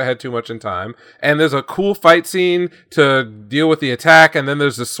like skip ahead too much in time. And there's a cool fight scene to deal with the attack. And then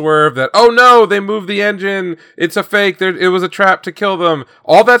there's a swerve that, oh no, they moved the engine. It's a fake. It was a trap to kill them.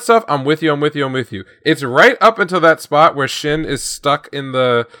 All that stuff. I'm with you. It's right up until that spot where Shin is stuck in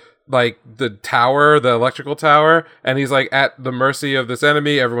the tower, the electrical tower, and he's like at the mercy of this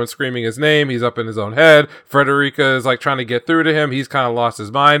enemy. Everyone's screaming his name. He's up in his own head. Frederica is like trying to get through to him. He's kind of lost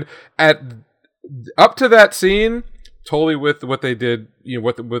his mind. Up to that scene, totally with what they did, you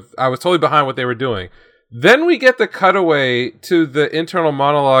know, I was totally behind what they were doing. Then we get the cutaway to the internal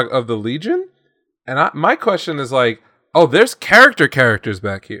monologue of the Legion, and my question is like, oh, there's characters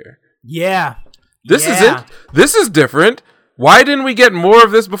back here. Yeah. This is it. This is different. Why didn't we get more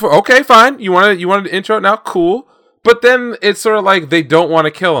of this before? Okay, fine. You wanted to intro it now? Cool. But then it's sort of like they don't want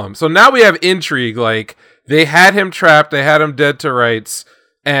to kill him. So now we have intrigue. Like, they had him trapped. They had him dead to rights.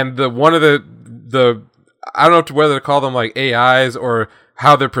 And one of the I don't know whether to call them like AIs or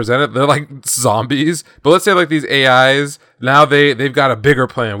how they're presented. They're like zombies. But let's say like these AIs, now they've got a bigger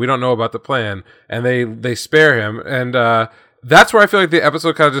plan. We don't know about the plan. And they spare him. And that's where I feel like the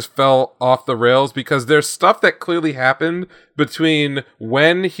episode kind of just fell off the rails, because there's stuff that clearly happened between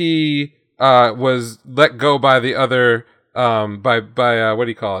when he was let go by the other by what do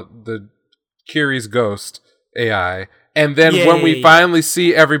you call it, the Kiri's ghost AI, and then when we finally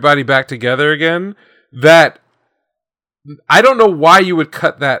see everybody back together again, that I don't know why you would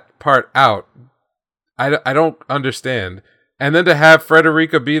cut that part out. I don't understand. And then to have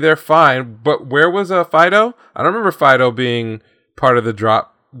Frederica be there, fine. But where was Fido? I don't remember Fido being part of the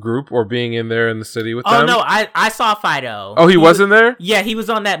drop group or being in there in the city with them. Oh, no, I saw Fido. Oh, he wasn't there? Yeah, he was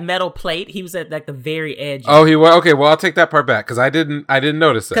on that metal plate. He was at like the very edge. Oh, he was? Okay, well, I'll take that part back, because I didn't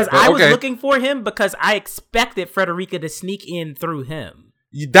notice that. Because I was looking for him because I expected Frederica to sneak in through him.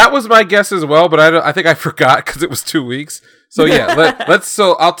 That was my guess as well, but I think I forgot because it was 2 weeks. So yeah,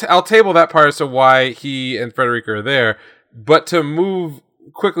 I'll table that part as to why he and Frederica are there. But to move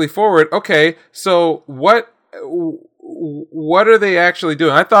quickly forward, okay, so what are they actually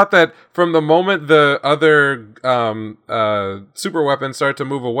doing? I thought that from the moment the other super weapons start to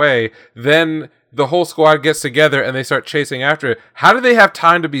move away, then the whole squad gets together and they start chasing after it. How do they have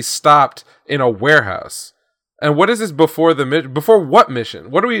time to be stopped in a warehouse? And what is this before the mission? Before what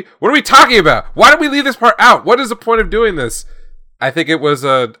mission? What are we talking about? Why did we leave this part out? What is the point of doing this? I think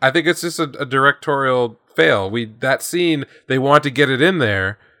it's just a directorial fail. That scene, they want to get it in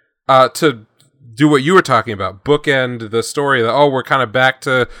there to do what you were talking about, bookend the story that, oh, we're kind of back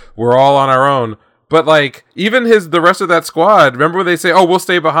to, we're all on our own. But like, even the rest of that squad, remember when they say, oh, we'll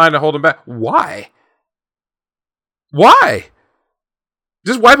stay behind and hold them back? Why?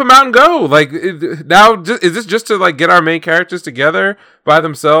 Just wipe them out and go. Like, now, is this just to like get our main characters together by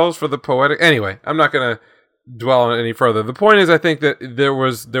themselves for the poetic? Anyway, I'm not gonna dwell on it any further. The point is, I think that there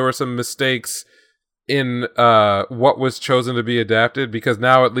were some mistakes in what was chosen to be adapted, because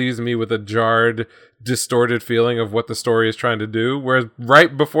now it leaves me with a jarred, distorted feeling of what the story is trying to do. Whereas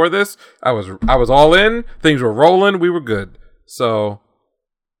right before this, I was all in. Things were rolling. We were good. So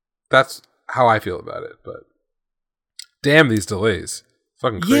that's how I feel about it. But damn these delays.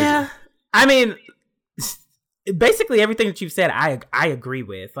 Fucking crazy. Yeah, I mean, basically everything that you've said, I agree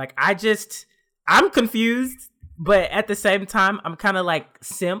with. Like, I'm confused, but at the same time, I'm kind of like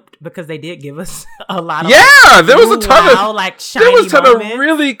simped because they did give us a lot of there was a ton shiny of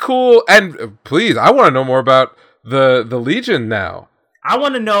really cool. And please, I want to know more about the Legion now. I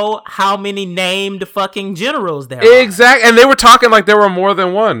want to know how many named fucking generals there are. Exactly, and they were talking like there were more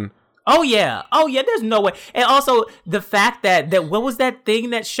than one. Oh yeah, there's no way. And also the fact that what was that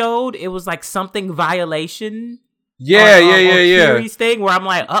thing that showed? It was like something violation. Yeah. Kiri's thing where I'm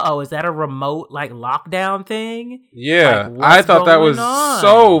like, is that a remote like lockdown thing? Yeah, like, I thought that was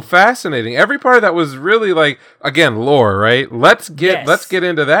so fascinating. Every part of that was really like, again, lore, right? Let's get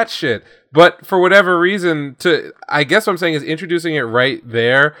into that shit. But for whatever reason, I guess what I'm saying is introducing it right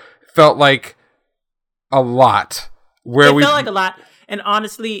there felt like a lot. Felt like a lot. And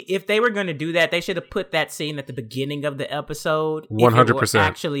honestly, if they were going to do that, they should have put that scene at the beginning of the episode. 100%.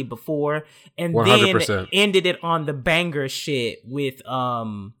 Actually before. And 100%. Then ended it on the banger shit with...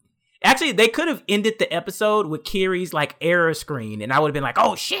 Actually, they could have ended the episode with Kiri's like error screen. And I would have been like,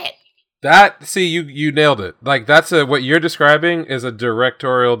 oh shit. You nailed it. Like, what you're describing is a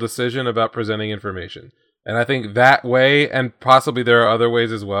directorial decision about presenting information. And I think that way, and possibly there are other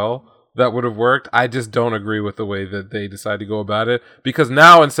ways as well, that would have worked. I just don't agree with the way that they decide to go about it, because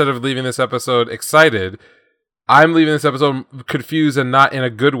now, instead of leaving this episode excited, I'm leaving this episode confused and not in a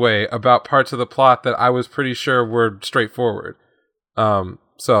good way about parts of the plot that I was pretty sure were straightforward.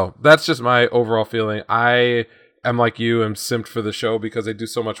 So that's just my overall feeling. I am like you, am simped for the show because they do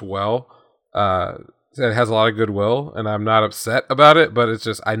so much well. It has a lot of goodwill, and I'm not upset about it, but it's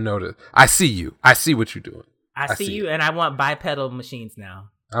just, I notice. I see you. I see what you're doing. I see you, and I want bipedal machines now.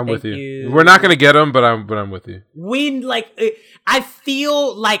 I'm with you. We're not going to get them, but I'm with you. I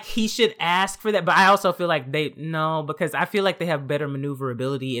feel like he should ask for that, but I also feel like because I feel like they have better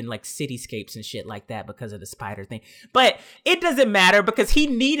maneuverability in like cityscapes and shit like that because of the spider thing. But it doesn't matter because he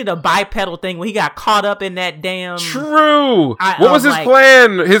needed a bipedal thing when he got caught up in that damn. True. What was his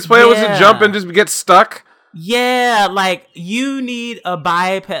plan? His plan was to jump and just get stuck. Yeah, like you need a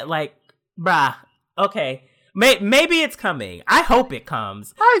biped. Like, bruh. Okay. Maybe it's coming. I hope it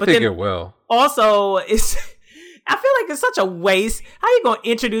comes. I think it will. Also, I feel like it's such a waste. How you gonna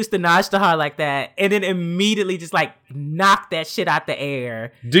introduce the Najtahar like that and then immediately just like knock that shit out the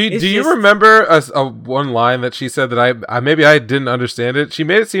air? Do you remember a one line that she said that I maybe I didn't understand it? She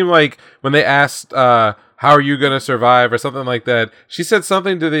made it seem like when they asked how are you gonna survive or something like that, she said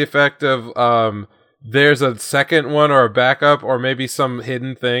something to the effect of there's a second one or a backup or maybe some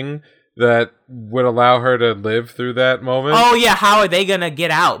hidden thing that would allow her to live through that moment. Oh yeah, how are they gonna get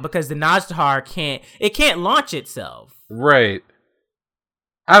out? Because the Najtahar can't launch itself. Right.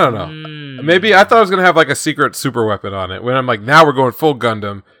 I don't know. Maybe I thought it was gonna have like a secret super weapon on it. When I'm like, now we're going full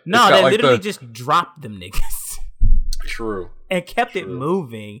Gundam. No, they literally just dropped them niggas. True. And kept it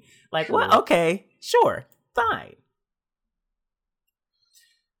moving. Like, what? Okay, sure, fine.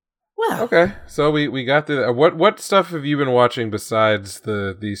 Well, okay, so we got through that. What stuff have you been watching besides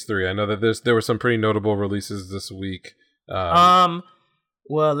these three? I know that there were some pretty notable releases this week. Well,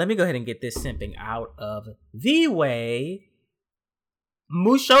 let me go ahead and get this simping out of the way.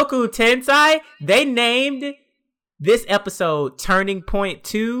 Mushoku Tensei, they named this episode Turning Point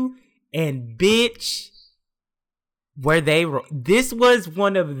 2, and bitch, this was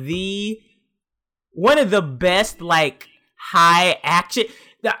one of the best like high action.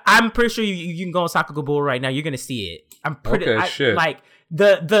 I'm pretty sure you can go on Sakuga Bull right now. You're gonna see it. I'm pretty shit. Like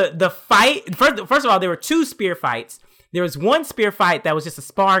the fight. First of all, there were two spear fights. There was one spear fight that was just a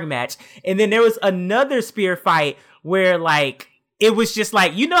sparring match, and then there was another spear fight where like it was just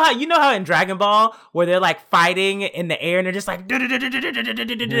like you know how in Dragon Ball where they're like fighting in the air and they're just like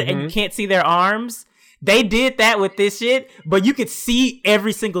and you can't see their arms. They did that with this shit, but you could see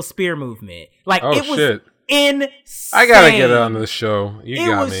every single spear movement. Like it was. Shit. Insane. I gotta get on the show. You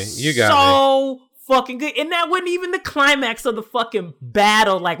got me. So fucking good, and that wasn't even the climax of the fucking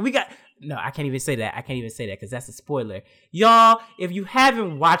battle. Like I can't even say that. Because that's a spoiler, y'all. If you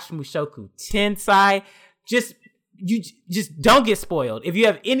haven't watched Mushoku Tensei, just don't get spoiled. If you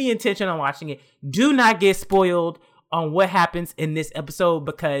have any intention on watching it, do not get spoiled on what happens in this episode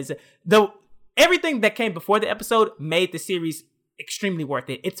because everything that came before the episode made the series extremely worth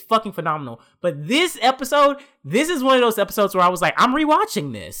it. It's fucking phenomenal. But this episode, this is one of those episodes where I was like, I'm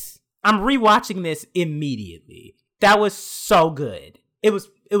rewatching this immediately. That was so good. It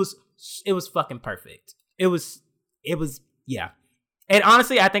was fucking perfect. It was yeah. And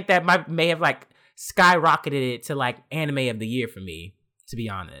honestly, I think that may have like skyrocketed it to like anime of the year for me, to be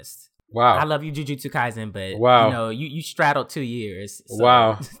honest. Wow. I love you, Jujutsu Kaisen, but you know, you straddled 2 years. So.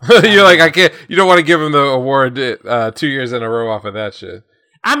 Wow. You're like, you don't want to give him the award 2 years in a row off of that shit.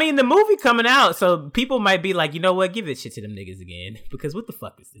 I mean, the movie coming out, so people might be like, you know what, give this shit to them niggas again. Because what the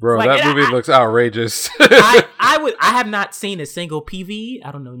fuck is this? Bro, like, that movie looks outrageous. I have not seen a single PV.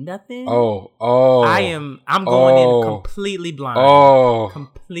 I don't know nothing. I'm going in completely blind.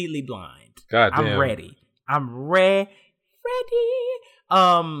 Completely blind. God damn. I'm ready.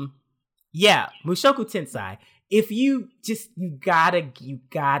 Yeah, Mushoku Tensei. If you gotta get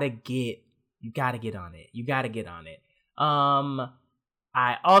on it.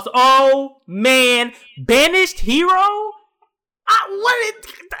 I also, Banished Hero.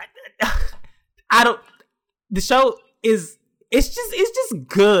 The show is it's just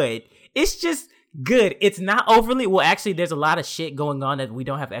good. It's just good. It's not overly well. Actually, there's a lot of shit going on that we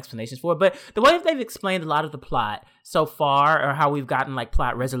don't have explanations for. But the way they've explained a lot of the plot so far, or how we've gotten like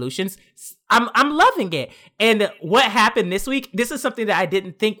plot resolutions, I'm loving it. And what happened this week? This is something that I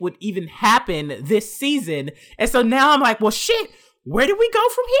didn't think would even happen this season. And so now I'm like, well, shit. Where do we go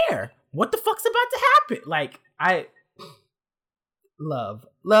from here? What the fuck's about to happen? Like, I love.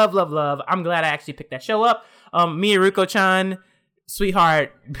 I'm glad I actually picked that show up. Miyaruko-chan,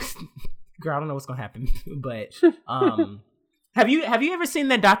 sweetheart. Girl, I don't know what's gonna happen, but have you ever seen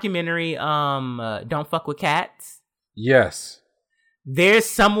that documentary Don't Fuck with Cats? Yes. there's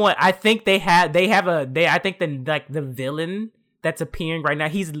someone. I think I think the villain that's appearing right now.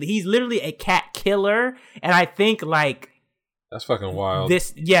 He's literally a cat killer, and I think like that's fucking wild.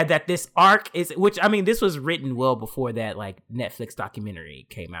 This arc is, which I mean, this was written well before that like Netflix documentary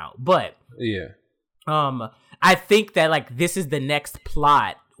came out, but yeah, I think that like this is the next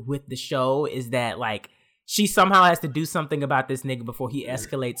plot with the show, is that like she somehow has to do something about this nigga before he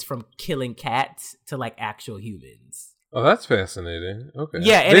escalates from killing cats to like actual humans. Oh, that's fascinating. Okay.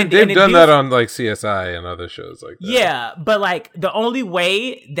 Yeah, and they've done that on like CSI and other shows like that. Yeah, but like the only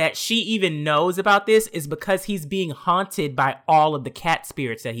way that she even knows about this is because he's being haunted by all of the cat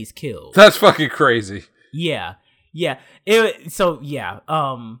spirits that he's killed. That's fucking crazy. Yeah. Miriko,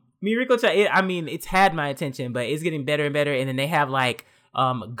 I mean, it's had my attention, but it's getting better and better. And then they have like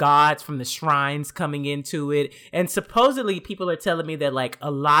gods from the shrines coming into it, and supposedly people are telling me that like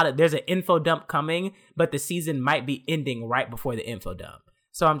there's an info dump coming, but the season might be ending right before the info dump.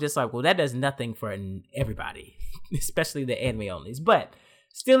 So I'm just like, well, that does nothing for everybody, especially the anime onlys, but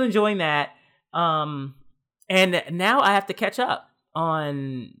still enjoying that. And now I have to catch up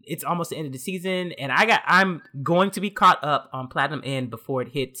on, it's almost the end of the season, and I'm going to be caught up on Platinum End before it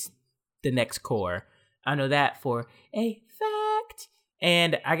hits the next core. I know that for a fact.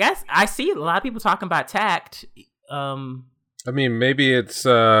 And I guess I see a lot of people talking about Tact. I mean, maybe it's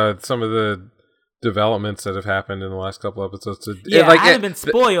some of the developments that have happened in the last couple episodes. I haven't been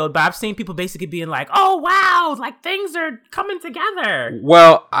spoiled, but I've seen people basically being like, "Oh wow, like things are coming together."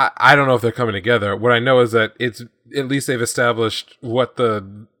 Well, I don't know if they're coming together. What I know is that it's at least they've established what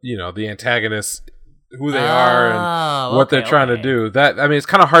the antagonists, who they are, and what they're trying to do. That, I mean, it's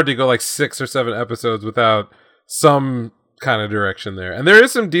kind of hard to go like 6 or 7 episodes without some kind of direction there, and there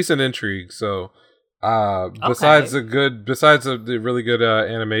is some decent intrigue. So besides the really good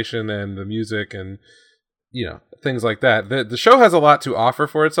animation and the music and things like that, the show has a lot to offer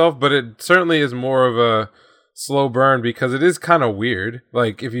for itself, but it certainly is more of a slow burn because it is kind of weird.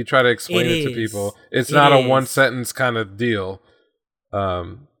 Like if you try to explain it to people, it's not a one sentence kind of deal.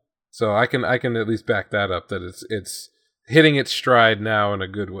 So I can at least back that up, that it's hitting its stride now in a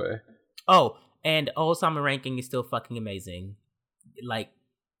good way. Oh, and Osama ranking is still fucking amazing. Like,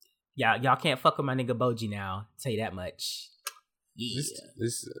 y'all can't fuck with my nigga Boji now. I'll tell you that much. Yeah.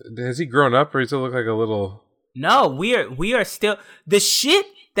 Has he grown up, or he still look like a little? No, we are still, the shit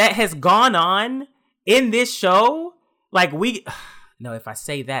that has gone on in this show. Like no, if I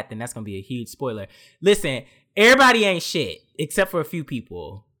say that, then that's gonna be a huge spoiler. Listen, everybody ain't shit except for a few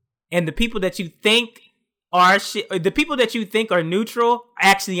people, and the people that you think are shit, or the people that you think are neutral,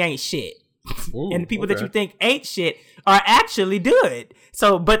 actually ain't shit. Ooh, and the people that you think ain't shit are actually good.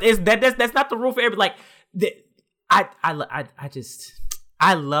 So, but that's not the rule for everybody. Like, I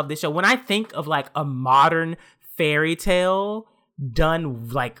love this show. When I think of like a modern fairy tale done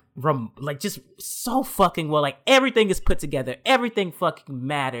like just so fucking well, like everything is put together, everything fucking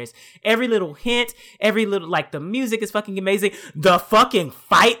matters, every little hint, every little, like the music is fucking amazing, the fucking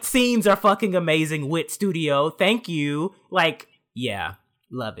fight scenes are fucking amazing. Wit Studio, thank you. Like, yeah,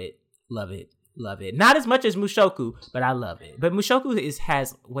 love it. Not as much as Mushoku, but I love it. But Mushoku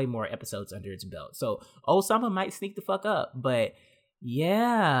has way more episodes under its belt, so Osama might sneak the fuck up. But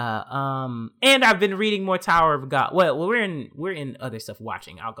yeah, and I've been reading more Tower of God. Well, we're in other stuff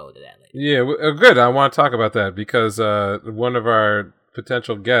watching. I'll go to that later. Yeah, good. I want to talk about that because one of our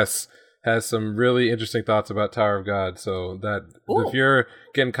potential guests has some really interesting thoughts about Tower of God. So that if you're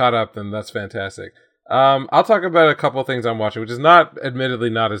getting caught up, then that's fantastic. I'll talk about a couple of things I'm watching, which is admittedly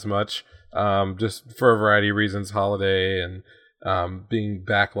not as much, just for a variety of reasons, holiday and being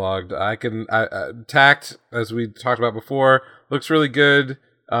backlogged. Tact, as we talked about before, looks really good.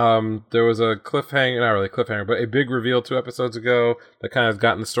 There was a cliffhanger, not really a cliffhanger, but a big reveal 2 episodes ago that kind of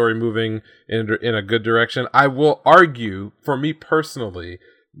gotten the story moving in a good direction. I will argue, for me personally,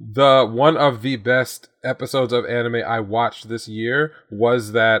 one of the best episodes of anime I watched this year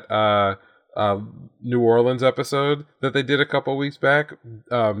was that New Orleans episode that they did a couple weeks back,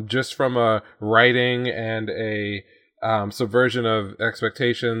 just from a writing and a subversion of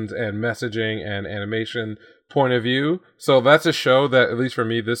expectations and messaging and animation point of view. So that's a show that, at least for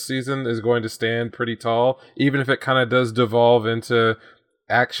me this season, is going to stand pretty tall, even if it kind of does devolve into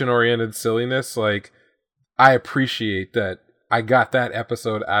action-oriented silliness. Like, I appreciate that I got that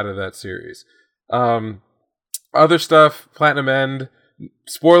episode out of that series. Other stuff, Platinum End,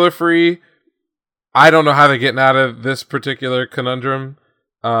 spoiler free. I don't know how they're getting out of this particular conundrum.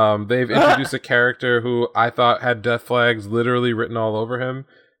 They've introduced a character who I thought had death flags literally written all over him,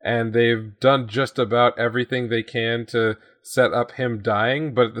 and they've done just about everything they can to set up him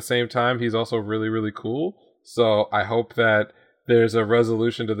dying, but at the same time, he's also really, really cool. So I hope that there's a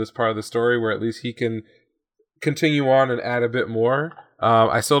resolution to this part of the story where at least he can continue on and add a bit more.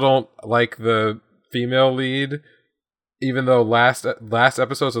 I still don't like the female lead, even though last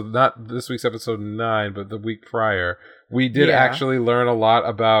episode, so not this week's episode 9, but the week prior, we did actually learn a lot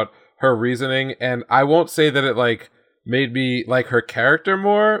about her reasoning, and I won't say that it like made me like her character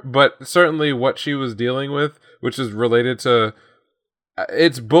more, but certainly what she was dealing with, which is related to,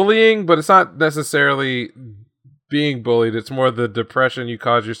 it's bullying, but it's not necessarily being bullied. It's more the depression you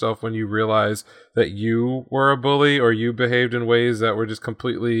cause yourself when you realize that you were a bully or you behaved in ways that were just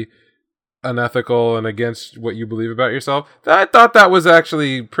completely unethical and against what you believe about yourself. I thought that was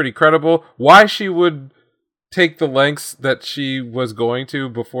actually pretty credible. Why she would take the lengths that she was going to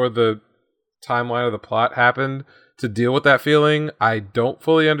before the timeline of the plot happened to deal with that feeling, I don't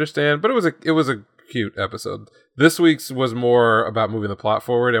fully understand, but it was a cute episode. This week's was more about moving the plot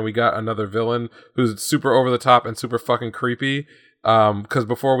forward, and we got another villain who's super over the top and super fucking creepy. Because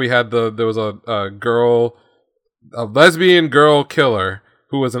before we had there was a lesbian girl killer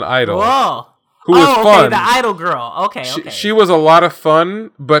who was an idol. Whoa. Who was fun. The idol girl. Okay. She was a lot of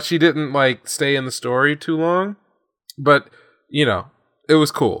fun, but she didn't like stay in the story too long. But you know, it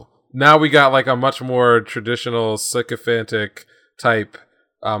was cool. Now we got like a much more traditional sycophantic type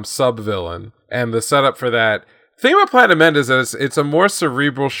sub-villain. And the setup for that, the thing about Platinum End is that it's a more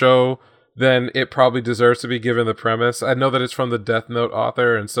cerebral show than it probably deserves to be given the premise. I know that it's from the Death Note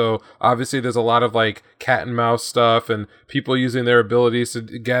author, and so obviously there's a lot of like cat and mouse stuff and people using their abilities to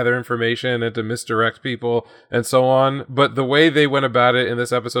gather information and to misdirect people and so on. But the way they went about it in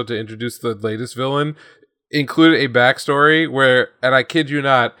this episode to introduce the latest villain included a backstory where, and I kid you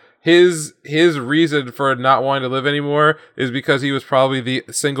not, his reason for not wanting to live anymore is because he was probably the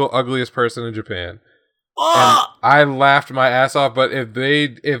single ugliest person in Japan. And I laughed my ass off, but if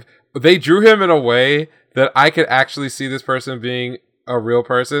they drew him in a way that I could actually see this person being a real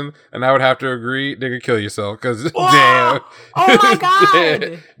person, and I would have to agree, nigga, kill yourself, because damn. Oh my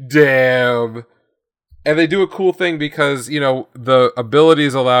god. Damn. And they do a cool thing because, you know, the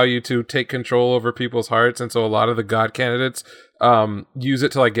abilities allow you to take control over people's hearts, and so a lot of the god candidates use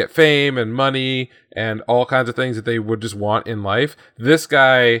it to like get fame and money and all kinds of things that they would just want in life. This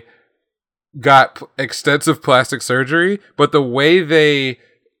guy got extensive plastic surgery, but the way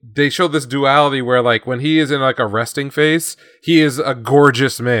they show this duality where like when he is in like a resting face, he is a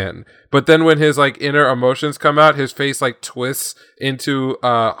gorgeous man, but then when his like inner emotions come out, his face like twists into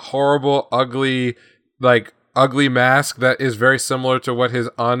a horrible ugly mask that is very similar to what his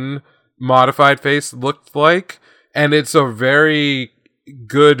unmodified face looked like. And it's a very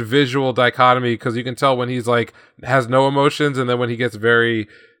good visual dichotomy because you can tell when he's like has no emotions, and then when he gets very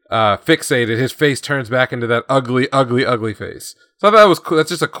fixated, his face turns back into that ugly face. So I thought that was cool. That's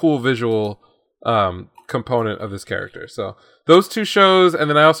just a cool visual component of this character. So those two shows, and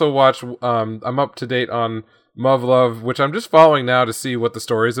then I also watch. I'm up to date on Muv-Luv, which I'm just following now to see what the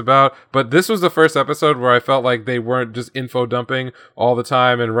story's about. But this was the first episode where I felt like they weren't just info dumping all the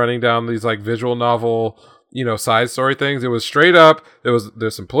time and running down these like visual novel, you know, side story things. It was straight up.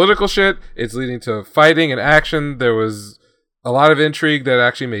 There's some political shit. It's leading to fighting and action. There was a lot of intrigue that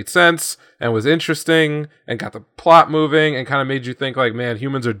actually made sense and was interesting and got the plot moving and kind of made you think like, man,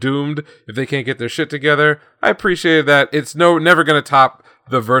 humans are doomed if they can't get their shit together. I appreciated that. It's never going to top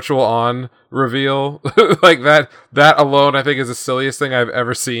the Virtual On reveal. Like that alone, I think is the silliest thing I've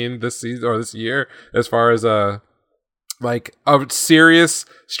ever seen this season or this year, as far as like a serious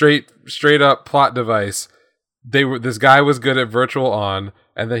straight up plot device. This guy was good at Virtual On,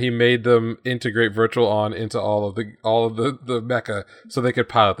 and then he made them integrate Virtual On into all of the mecha so they could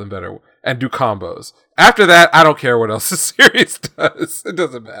pilot them better and do combos. After that, I don't care what else the series does. It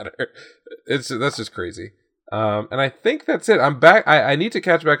doesn't matter. That's just crazy. And I think that's it. I'm back. I need to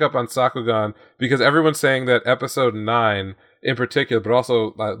catch back up on Sakugan because everyone's saying that episode 9 in particular, but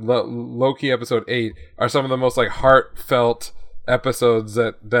also low-key episode 8 are some of the most like heartfelt episodes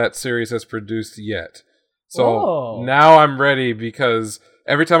that series has produced yet. So now I'm ready because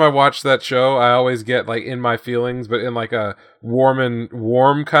every time I watch that show, I always get like in my feelings, but in like a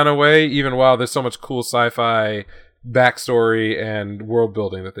warm kind of way, even while there's so much cool sci-fi backstory and world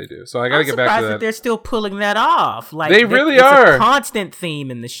building that they do. So I gotta get back to that. They're still pulling that off. Like they really are. It's a constant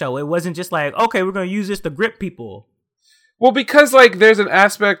theme in the show. It wasn't just like, okay, we're gonna use this to grip people. Well, because like there's an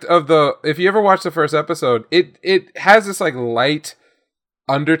aspect of if you ever watch the first episode, it has this like light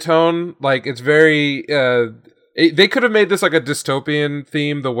undertone. Like it's very they could have made this like a dystopian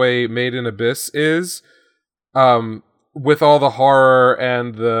theme the way Made in Abyss is, with all the horror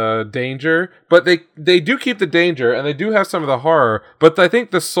and the danger, but they do keep the danger and they do have some of the horror, but I think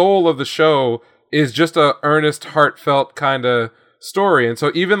the soul of the show is just a earnest, heartfelt kind of story. And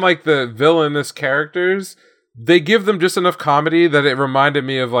so even like the villainous characters, they give them just enough comedy that it reminded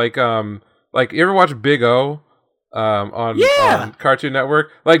me of like you ever watch Big O on Cartoon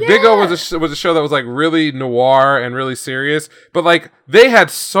Network? Like Big O was a show that was like really noir and really serious, but like they had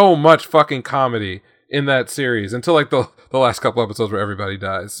so much fucking comedy in that series until like the last couple episodes where everybody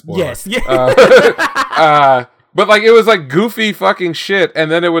dies. Spoiler. Yes. Yeah. But like it was like goofy fucking shit, and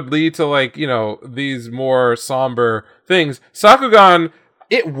then it would lead to like, you know, these more somber things. Sakugan,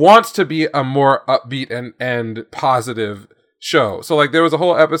 it wants to be a more upbeat and positive show. So like there was a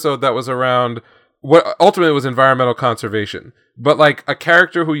whole episode that was around what ultimately was environmental conservation, but like a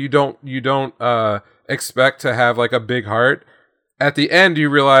character who you don't expect to have like a big heart. At the end, you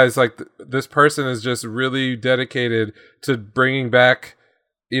realize like this person is just really dedicated to bringing back,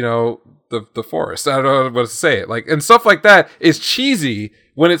 you know, the forest. I don't know what to say it. Like, and stuff like that is cheesy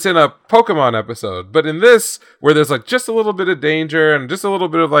when it's in a Pokemon episode. But in this, where there's like just a little bit of danger and just a little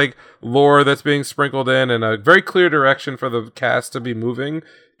bit of like lore that's being sprinkled in and a very clear direction for the cast to be moving,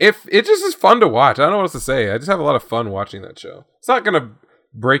 it just is fun to watch. I don't know what else to say. I just have a lot of fun watching that show. It's not going to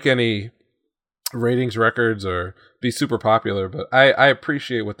break any ratings records or be super popular, but I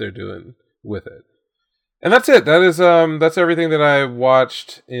appreciate what they're doing with it. And that's it. That is that's everything that I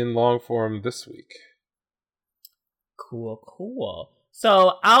watched in long form this week. Cool.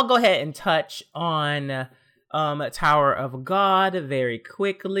 So I'll go ahead and touch on Tower of God very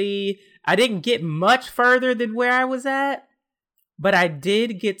quickly. I didn't get much further than where I was at, but I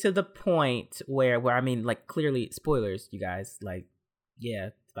did get to the point where I mean, like, clearly spoilers, you guys. Like, yeah,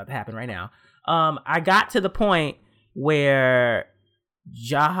 it's about to happen right now. I got to the point where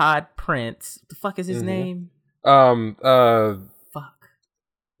Jahad Prince, the fuck is his name? Fuck.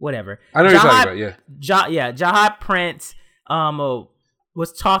 Whatever. I know what you're talking about, yeah. Jahad Prince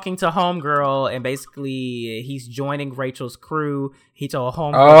was talking to Homegirl, and basically he's joining Rachel's crew. He told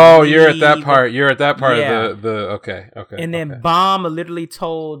Homegirl. Oh, you're at that part. Of the okay. And then Bomb literally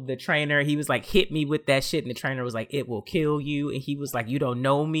told the trainer, he was like, hit me with that shit. And the trainer was like, it will kill you. And he was like, you don't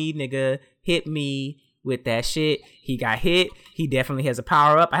know me, nigga. Hit me with that shit. He got hit. He definitely has a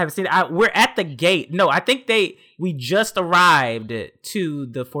power up. I haven't seen it. We're at the gate. No, I think we just arrived to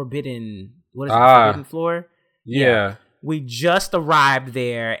the forbidden floor? Yeah. We just arrived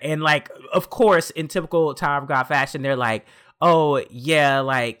there, and like, of course, in typical Tower of God fashion, they're like, oh yeah,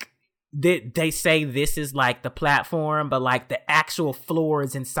 like they say this is like the platform, but like the actual floor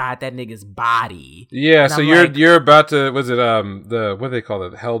is inside that nigga's body. Yeah, and so you're about to, was it the what do they call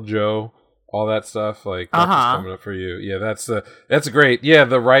it, Hell Joe, all that stuff, like that's coming up for you. Yeah, that's great. Yeah,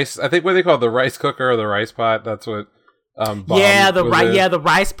 the rice, I think what they call it, the rice cooker or the rice pot. That's what. The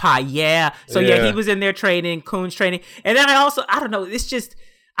rice pot. Yeah. So yeah, he was in there training, Coon's training, and then I don't know. It's just,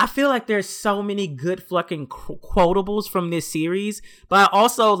 I feel like there's so many good fucking quotables from this series, but I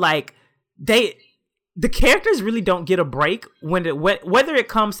also like the characters really don't get a break whether it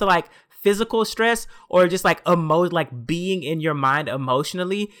comes to like physical stress or just like like being in your mind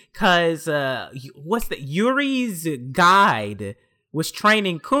emotionally. Cause Yuri's guide was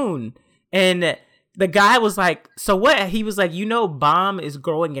training Coon, and the guy was like, so what? He was like, you know, Bomb is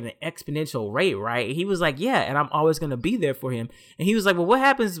growing at an exponential rate, right? He was like, yeah, and I'm always going to be there for him. And he was like, well, what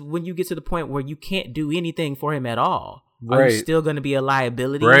happens when you get to the point where you can't do anything for him at all? Right. Are you still going to be a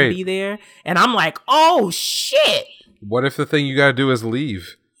liability and be there? And I'm like, oh, shit. What if the thing you got to do is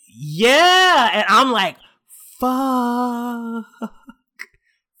leave? Yeah. And I'm like, fuck.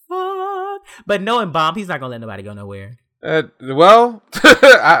 But knowing Bomb, he's not going to let nobody go nowhere. Well,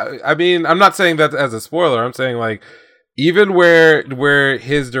 I mean, I'm not saying that as a spoiler. I'm saying like, even where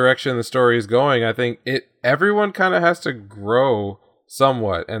his direction the story is going, I think everyone kind of has to grow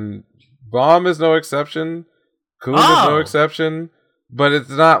somewhat, and Bomb is no exception. Coon is no exception. But it's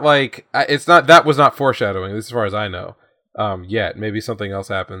not like that was not foreshadowing, as far as I know. Yet maybe something else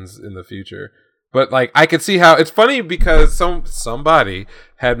happens in the future. But like, I could see how it's funny because somebody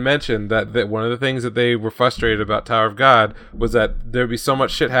had mentioned that one of the things that they were frustrated about Tower of God was that there'd be so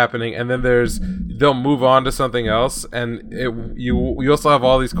much shit happening, and then they'll move on to something else, and you also have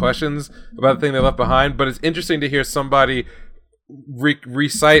all these questions about the thing they left behind. But it's interesting to hear somebody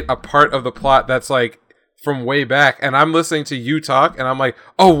recite a part of the plot that's like from way back, and I'm listening to you talk, and I'm like,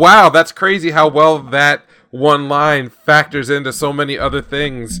 oh wow, that's crazy how well that one line factors into so many other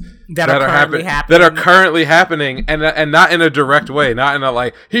things that are currently happening, and not in a direct way, not in a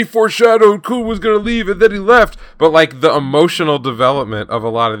like he foreshadowed Coon was gonna leave and then he left, but like the emotional development of a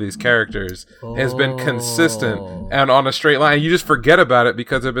lot of these characters has been consistent and on a straight line. You just forget about it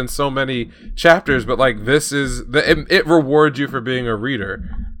because there've been so many chapters, but like this is it rewards you for being a reader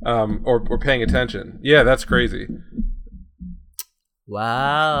or paying attention. Yeah, that's crazy.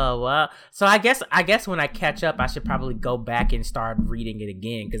 Wow. So I guess when I catch up, I should probably go back and start reading it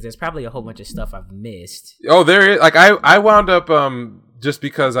again because there's probably a whole bunch of stuff I've missed. Oh, there is. Like I wound up just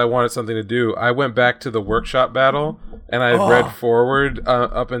because I wanted something to do. I went back to the workshop battle and I read forward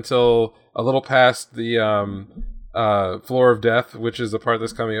up until a little past the Floor of Death, which is the part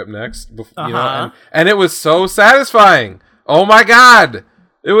that's coming up next. You know, and it was so satisfying. Oh my god,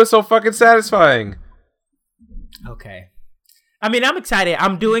 it was so fucking satisfying. Okay. I mean, I'm excited.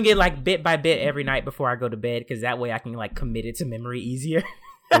 I'm doing it like bit by bit every night before I go to bed because that way I can like commit it to memory easier.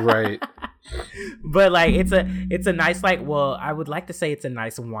 Right. But like it's a nice like, well, I would like to say it's a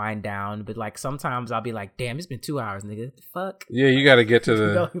nice wind down, but like sometimes I'll be like, damn, it's been 2 hours, nigga. What the fuck? Yeah, you got to get to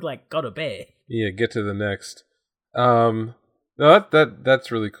the go to bed. Yeah, get to the next. No,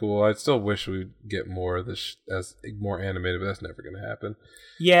 that's really cool. I still wish we'd get more of this as more animated, but that's never gonna happen.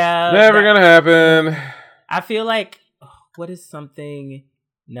 Yeah, never gonna happen. I feel like. What is something?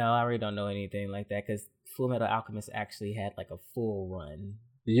 No, I really don't know anything like that because Full Metal Alchemist actually had like a full run.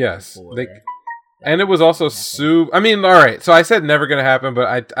 Yes, and it was also I mean, all right. So I said never gonna happen,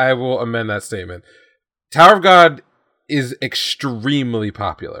 but I will amend that statement. Tower of God is extremely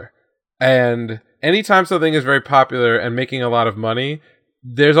popular, and anytime something is very popular and making a lot of money,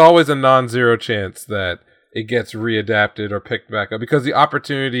 there's always a non-zero chance that it gets readapted or picked back up because the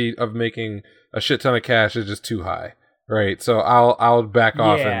opportunity of making a shit ton of cash is just too high. Right, so I'll back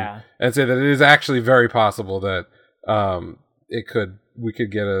off and say that it is actually very possible that we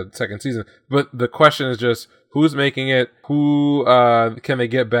could get a second season. But the question is just who's making it, who can they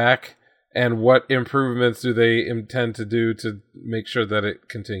get back, and what improvements do they intend to do to make sure that it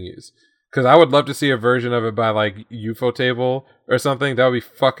continues? Because I would love to see a version of it by like Ufotable or something. That would be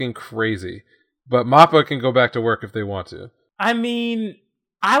fucking crazy. But MAPPA can go back to work if they want to. I mean,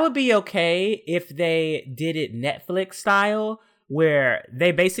 I would be okay if they did it Netflix style, where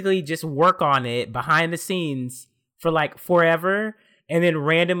they basically just work on it behind the scenes for like forever. And then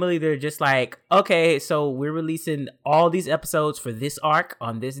randomly they're just like, okay, so we're releasing all these episodes for this arc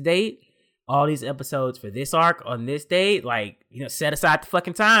on this date. All these episodes for this arc on this date. Like, you know, set aside the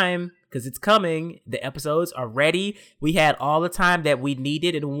fucking time because it's coming. The episodes are ready. We had all the time that we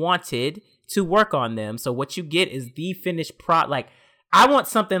needed and wanted to work on them. So what you get is the finished like, I want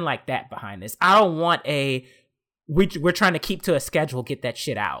something like that behind this. I don't want we're trying to keep to a schedule, get that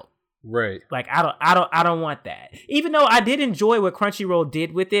shit out. Right. Like I don't want that. Even though I did enjoy what Crunchyroll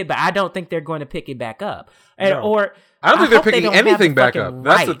did with it, but I don't think they're going to pick it back up. Or I don't think they're picking anything back up.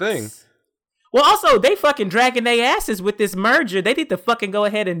 That's the thing. Well, also they fucking dragging their asses with this merger. They need to fucking go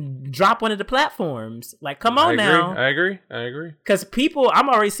ahead and drop one of the platforms. Like, come on now. I agree. Because I'm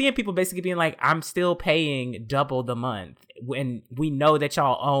already seeing people basically being like, I'm still paying double the month when we know that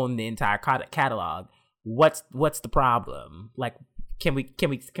y'all own the entire catalog. What's the problem? Like, can we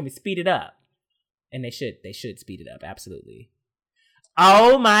speed it up? And they should speed it up. Absolutely.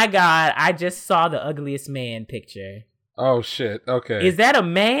 Oh my God. I just saw the ugliest man picture. Oh shit. Okay. Is that a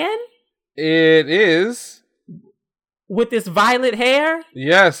man? It is. With this violet hair?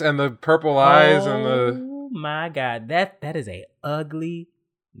 Yes, and the purple eyes and the... Oh my God. That is a ugly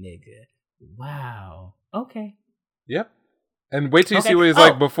nigga. Wow. Okay. Yep. And wait till you see what he's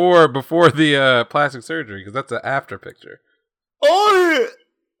like before the plastic surgery, because that's an after picture. Oh!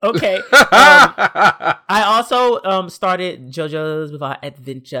 Okay. I also started JoJo's Bizarre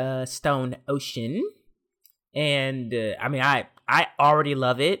Adventure Stone Ocean. And, I mean, I already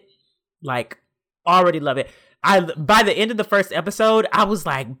love it. Like, already love it. By the end of the first episode, I was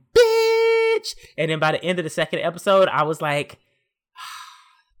like, bitch! And then by the end of the second episode, I was like,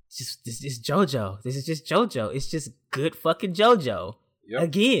 this is JoJo. This is just JoJo. It's just good fucking JoJo. Yep.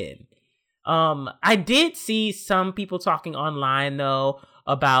 Again. I did see some people talking online, though,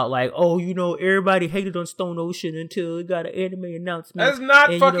 about like, oh, you know, everybody hated on Stone Ocean until it got an anime announcement. That's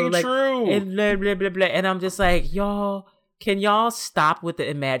not fucking true. And blah, blah, blah, blah. And I'm just like, y'all... Can y'all stop with the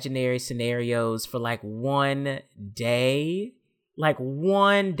imaginary scenarios for like one day? Like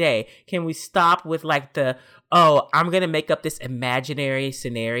one day. Can we stop with like I'm going to make up this imaginary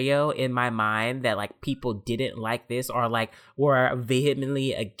scenario in my mind that like people didn't like this or like were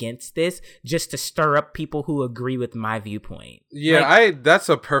vehemently against this just to stir up people who agree with my viewpoint. Yeah, like, that's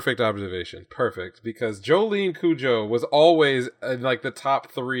a perfect observation. Perfect. Because Jolene Cujo was always in like the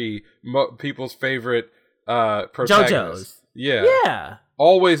top 3 people's favorite protagonists. JoJo's. Yeah.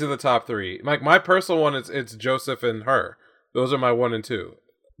 Always in the top 3. Like my personal one, it's Joseph and her. Those are my 1 and 2.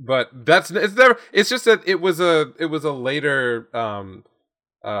 But it's just that it was a later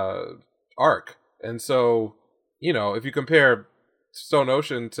arc. And so, you know, if you compare Stone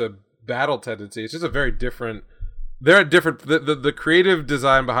Ocean to Battle Tendency, it's just a very different they're at different. The creative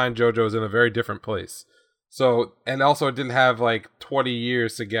design behind JoJo is in a very different place. So, and also it didn't have like 20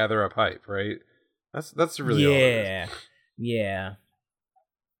 years to gather up hype, right? That's really all it is. Yeah.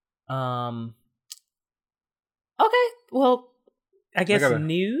 Okay, well, I guess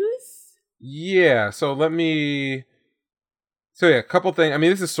news? Yeah, so a couple things. I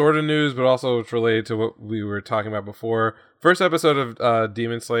mean, this is sort of news, but also it's related to what we were talking about before. First episode of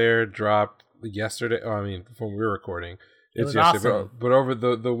Demon Slayer dropped yesterday. Before we were recording. It's yesterday, awesome. But over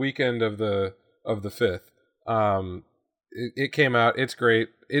the weekend of the 5th, it came out. It's great.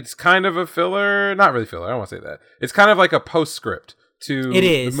 It's kind of a filler, not really filler. I don't want to say that. It's kind of like a postscript to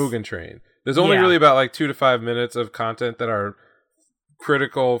the Mugen Train. There's only really about like 2 to 5 minutes of content that are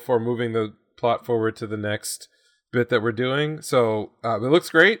critical for moving the plot forward to the next bit that we're doing. So it looks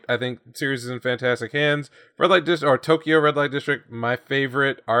great. I think the series is in fantastic hands. Tokyo Red Light District, my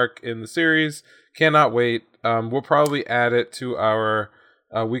favorite arc in the series. Cannot wait. We'll probably add it to our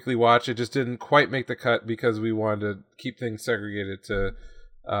weekly watch. It just didn't quite make the cut because we wanted to keep things segregated to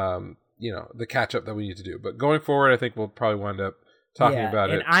the catch up that we need to do. But going forward, I think we'll probably wind up talking about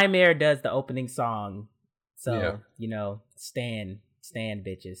it. And Imare does the opening song. So, Stan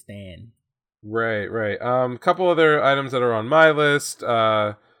bitches, Stan. Right. A couple other items that are on my list.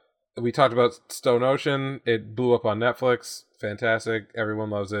 We talked about Stone Ocean. It blew up on Netflix. Fantastic. Everyone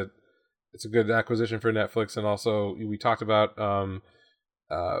loves it. It's a good acquisition for Netflix. And also, we talked about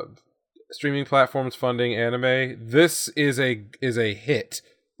streaming platforms funding anime. This is a hit,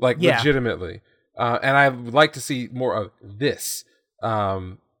 legitimately. And I'd like to see more of this,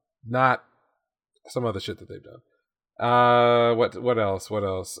 not some other shit that they've done. What else?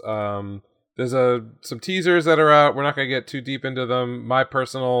 There's some teasers that are out. We're not going to get too deep into them. My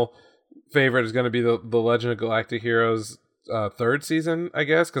personal favorite is going to be the Legend of Galactic Heroes 3rd season, I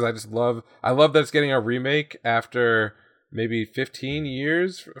guess, because I love that it's getting a remake after maybe 15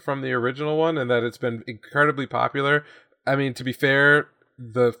 years from the original one, and that it's been incredibly popular. I mean, to be fair,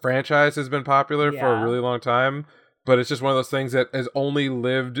 the franchise has been popular for a really long time, but it's just one of those things that has only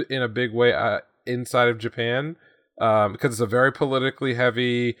lived in a big way inside of Japan, because it's a very politically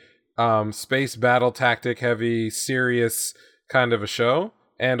heavy, space battle tactic heavy, serious kind of a show.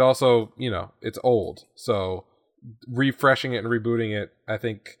 And also, it's old. So refreshing it and rebooting it, I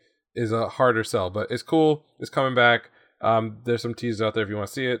think, is a harder sell. But it's cool. It's coming back. There's some teasers out there if you want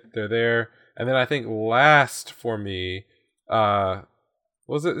to see it. They're there. And then I think last for me,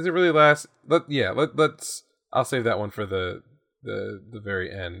 is it really last? Let's. I'll save that one for the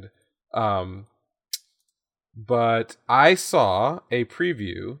very end. But I saw a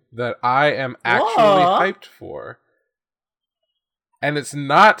preview that I am actually hyped for. And it's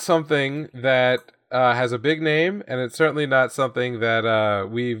not something that has a big name, and it's certainly not something that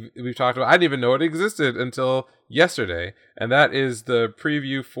we've talked about. I didn't even know it existed until yesterday, and that is the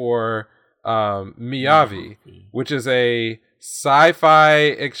preview for Miyavi, which is a sci-fi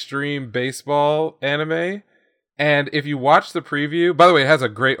extreme baseball anime. And if you watch the preview, by the way, it has a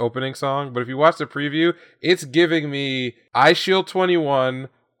great opening song, but if you watch the preview, it's giving me iShield 21,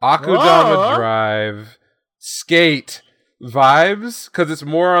 Akudama Drive, Skate vibes, because it's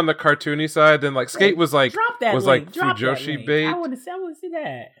more on the cartoony side than Skate was Fujoshi bait. I want to see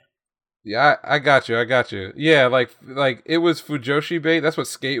that. Yeah, I got you. Yeah, like it was Fujoshi bait. That's what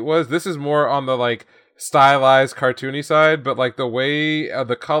Skate was. This is more on the stylized cartoony side, but the way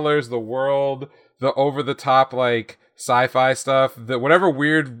the colors, the world, the over the top sci-fi stuff, whatever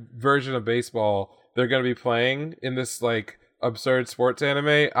weird version of baseball they're going to be playing in this absurd sports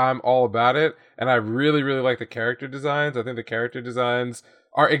anime, I'm all about it. And I really, really like the character designs. I think the character designs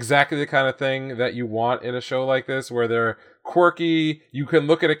are exactly the kind of thing that you want in a show like this, where they're quirky. You can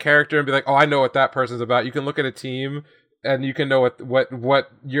look at a character and be like, oh, I know what that person's about. You can look at a team and you can know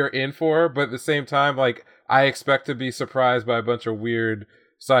what you're in for. But at the same time, I expect to be surprised by a bunch of weird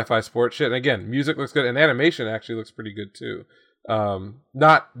sci-fi sports shit. And again, music looks good, and animation actually looks pretty good too.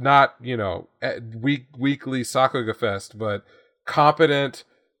 Not weekly Sakuga Fest, but competent,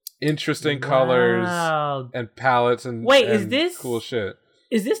 interesting colors and palettes and is this cool shit?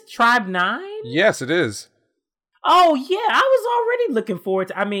 Is this Tribe 9? Yes, it is. Oh yeah, I was already looking forward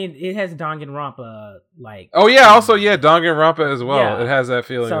to. I mean, it has Danganronpa Oh yeah, also Danganronpa as well. Yeah. It has that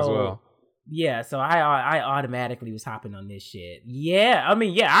feeling as well. Yeah, so I automatically was hopping on this shit. Yeah, I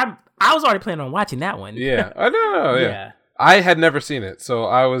mean, I was already planning on watching that one. Yeah, I know. Yeah. I had never seen it, so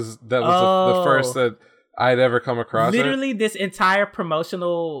that was the first that I'd ever come across. Literally, this entire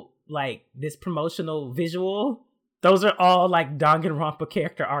promotional visual, those are all Danganronpa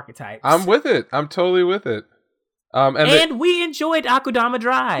character archetypes. I'm with it. I'm totally with it. And we enjoyed Akudama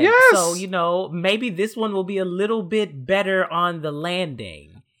Drive. Yes! So, maybe this one will be a little bit better on the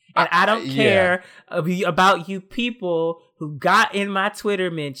landing. And I don't care about you people who got in my Twitter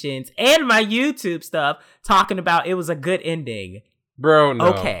mentions and my YouTube stuff talking about it was a good ending. Bro, no.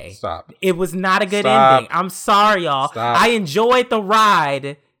 Okay. Stop. It was not a good ending. I'm sorry, y'all. Stop. I enjoyed the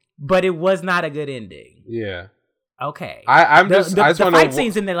ride, but it was not a good ending. Yeah. Okay. The fight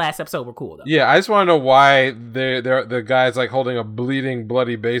scenes in the last episode were cool though. Yeah, I just want to know why the guy's like holding a bleeding,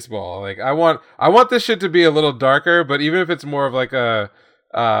 bloody baseball. Like I want this shit to be a little darker, but even if it's more of like it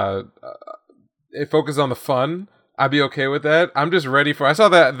focuses on the fun, I'd be okay with that. I'm just ready for. I saw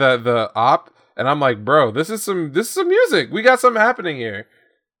that the op, and I'm like, bro, this is some music. We got something happening here.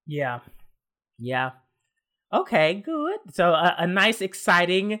 Yeah. Okay, good. So a nice,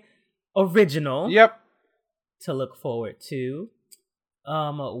 exciting original. Yep. To look forward to.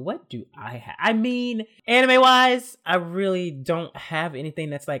 What do I have? I mean, anime wise, I really don't have anything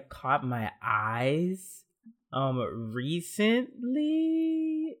that's like caught my eyes.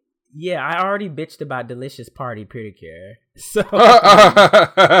 Recently, yeah, I already bitched about Delicious Party Pedicure, so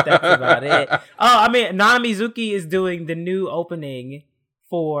that's about it. Oh, I mean, Nanamizuki is doing the new opening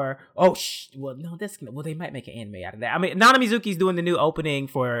for they might make an anime out of that. I mean, Nanamizuki's doing the new opening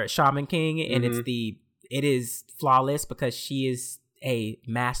for Shaman King, and it is flawless because she is a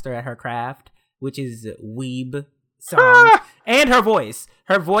master at her craft, which is weeb songs. And her voice,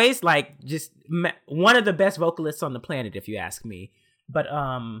 like, just one of the best vocalists on the planet, if you ask me. But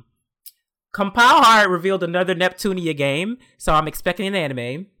Compile Heart revealed another Neptunia game, so I'm expecting an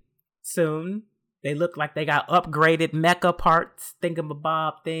anime soon. They look like they got upgraded mecha parts,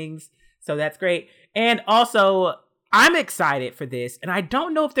 thingamabob things, so that's great. And also, I'm excited for this, and I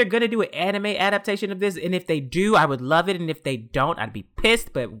don't know if they're going to do an anime adaptation of this, and if they do, I would love it, and if they don't, I'd be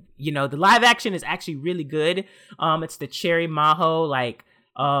pissed, but, the live action is actually really good. It's the Cherry Maho,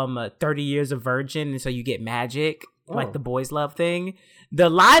 30 Years of Virgin, and so you get magic, like the boys love thing. The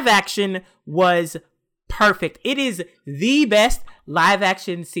live action was perfect. It is the best live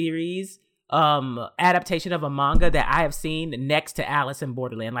action series adaptation of a manga that I have seen next to Alice in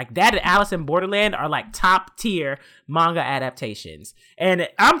Borderland. Like that and Alice in Borderland are like top tier manga adaptations. And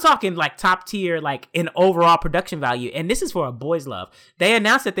I'm talking like top tier, like in overall production value. And this is for a boys love. They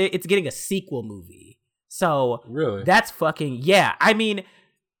announced that it's getting a sequel movie. So really, that's fucking, yeah. I mean,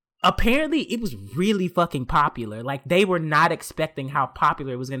 apparently it was really fucking popular. Like they were not expecting how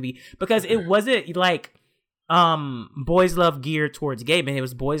popular it was going to be because it wasn't like, boys love geared towards gay men. It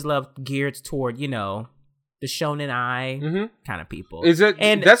was boys love geared toward, the shonen ai kind of people. Is it?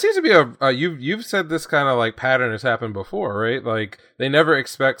 And that seems to be you've said this kind of like pattern has happened before, right? Like they never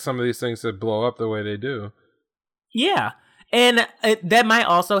expect some of these things to blow up the way they do. Yeah, and that might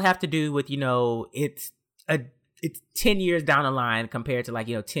also have to do with it's 10 years down the line compared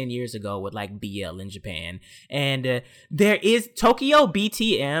to 10 years ago with like BL in Japan. And there is Tokyo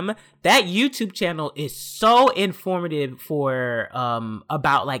BTM. That YouTube channel is so informative for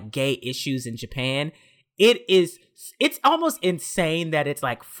about like gay issues in Japan. It's almost insane that it's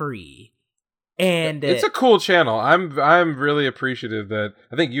like free. And it's a cool channel. I'm really appreciative that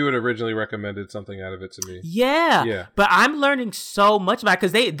I think you had originally recommended something out of it to me. Yeah. But I'm learning so much about it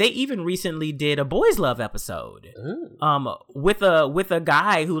because they even recently did a boys love episode. Ooh. With a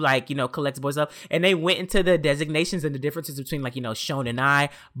guy who collects boys love, and they went into the designations and the differences between shonen ai,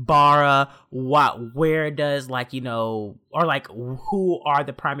 bara, where does or who are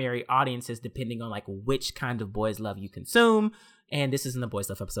the primary audiences depending on which kind of boys love you consume. And this isn't a boys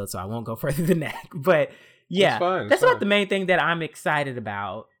love episode, so I won't go further than that. But yeah, that's about the main thing that I'm excited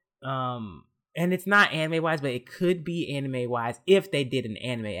about. And it's not anime wise, but it could be anime wise if they did an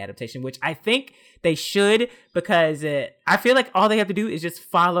anime adaptation, which I think they should, because I feel like all they have to do is just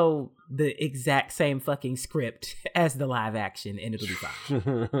follow the exact same fucking script as the live action, and it'll be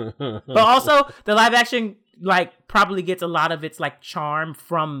fine. But also, the live action probably gets a lot of its charm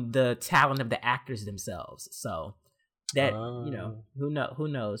from the talent of the actors themselves. So. That who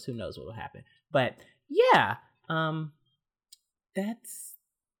knows what will happen, but yeah, that's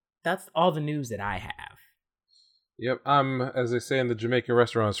all the news that I have. Yep, as they say in the Jamaican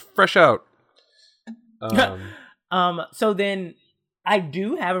restaurants, fresh out. So then I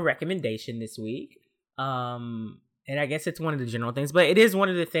do have a recommendation this week, and I guess it's one of the general things, but it is one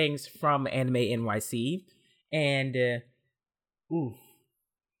of the things from Anime NYC, and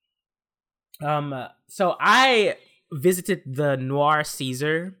so I visited the Noir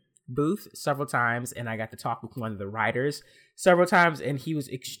Caesar booth several times, and I got to talk with one of the writers several times, and he was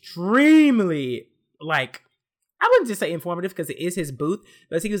extremely I wouldn't just say informative because it is his booth,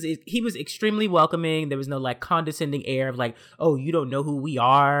 but he was extremely welcoming. There was no like condescending air of like, oh, you don't know who we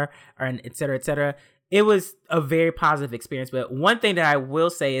are, or et cetera, et cetera. It was a very positive experience. But one thing that I will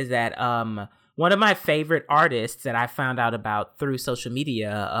say is that one of my favorite artists that I found out about through social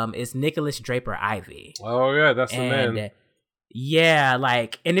media is Nicholas Draper Ivy. Oh yeah, that's the man. Yeah,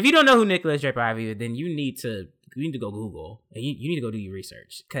 like, and if you don't know who Nicholas Draper Ivy is, then you need to go Google and you need to go do your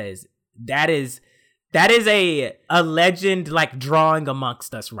research, because that is a legend like drawing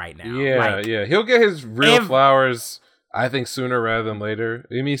amongst us right now. Yeah, like, yeah, he'll get his real flowers. I think sooner rather than later.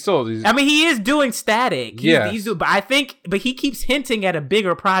 I mean, he is doing Static. But he keeps hinting at a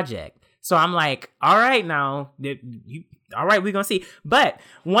bigger project. So I'm like, all right, now, all right, we're gonna see. But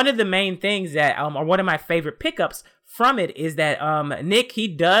one of the main things that, or one of my favorite pickups from it is that Nick, he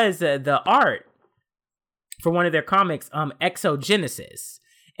does the art for one of their comics, Exogenesis.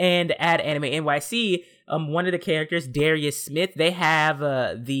 And at Anime NYC, one of the characters, Darius Smith, they have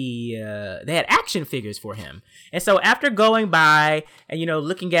they had action figures for him. And so after going by and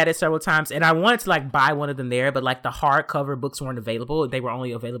looking at it several times, and I wanted to like buy one of them there, but like the hardcover books weren't available. They were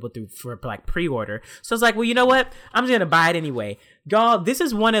only available for like pre-order. So I was like, well, you know what? I'm just gonna buy it anyway. Y'all, this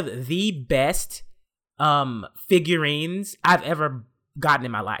is one of the best figurines I've ever gotten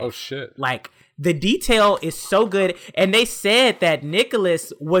in my life. Oh shit! Like, the detail is so good, and they said that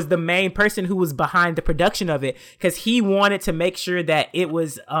Nicholas was the main person who was behind the production of it because he wanted to make sure that it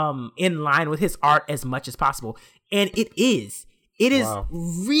was in line with his art as much as possible, and it is. It is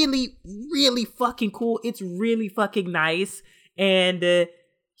really, really fucking cool. It's really fucking nice, and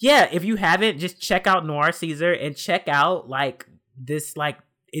yeah, if you haven't, just check out Noir Caesar and check out like this, like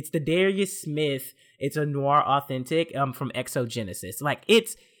it's the Darius Smith. It's a noir authentic from Exogenesis. Like,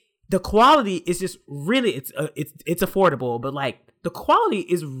 the quality is just really, it's affordable, but like the quality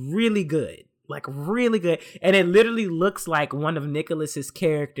is really good, like really good. And it literally looks like one of Nicholas's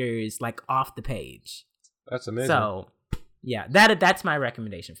characters, like off the page. That's amazing. So yeah, that's my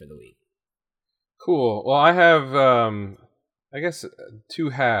recommendation for the week. Cool. Well, I have, I guess,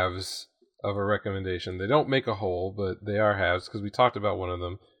 two halves of a recommendation. They don't make a whole, but they are halves because we talked about one of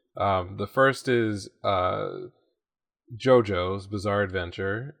them. The first is JoJo's Bizarre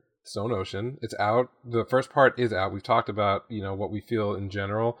Adventure, Stone Ocean. It's out. The first part is out. We've talked about, what we feel in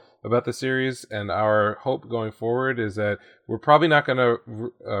general about the series, and our hope going forward is that we're probably not going to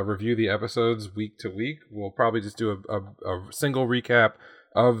review the episodes week to week. We'll probably just do a single recap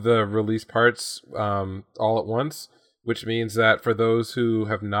of the release parts all at once, which means that for those who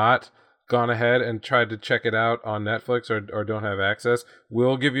have not gone ahead and tried to check it out on Netflix or don't have access,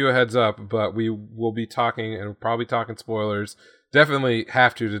 we'll give you a heads up, but we will be talking and probably talking spoilers. Definitely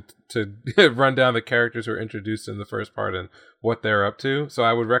have to run down the characters who are introduced in the first part and what they're up to. So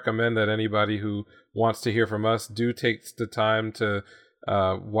I would recommend that anybody who wants to hear from us do take the time to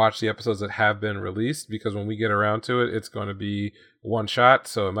watch the episodes that have been released, because when we get around to it, it's going to be one shot.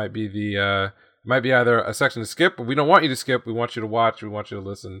 So it might be might be either a section to skip, but we don't want you to skip. We want you to watch. We want you to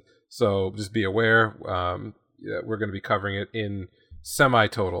listen. So just be aware. We're going to be covering it in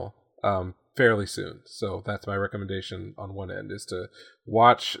semi-total fairly soon. So that's my recommendation on one end, is to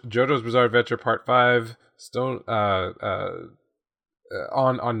watch JoJo's Bizarre Adventure Part 5 on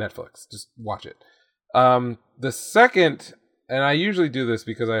Netflix. Just watch it. The second, and I usually do this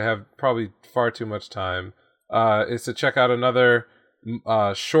because I have probably far too much time, is to check out another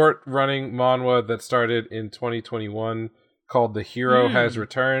short-running manhwa that started in 2021 called The Hero Has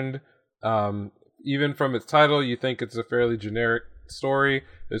Returned. Even from its title, you think it's a fairly generic story.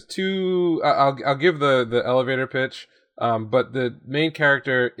 There's two. I'll give the elevator pitch. But the main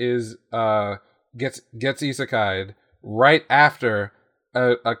character is gets isekai'd right after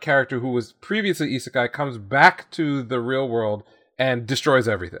a character who was previously isekai comes back to the real world and destroys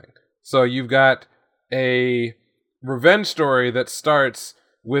everything. So you've got a revenge story that starts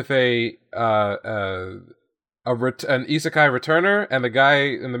with an isekai returner, and the guy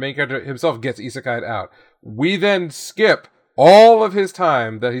and the main character himself gets isekai'd out. We then skip all of his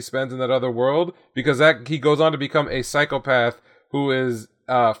time that he spends in that other world, because he goes on to become a psychopath who is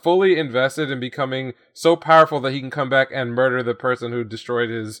fully invested in becoming so powerful that he can come back and murder the person who destroyed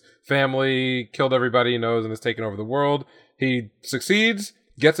his family, killed everybody he knows, and has taken over the world. He succeeds,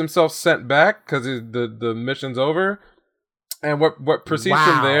 gets himself sent back because the mission's over, and what proceeds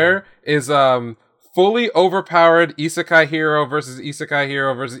from there is fully overpowered isekai hero versus isekai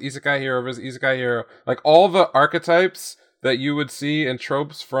hero versus isekai hero versus isekai hero. Like, all the archetypes that you would see in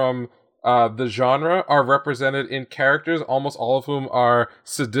tropes from the genre are represented in characters, almost all of whom are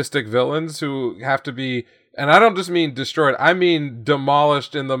sadistic villains who have to be, and I don't just mean destroyed, I mean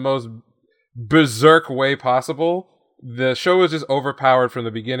demolished in the most berserk way possible. The show is just overpowered from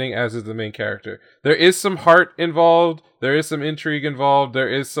the beginning, as is the main character. There is some heart involved. There is some intrigue involved. There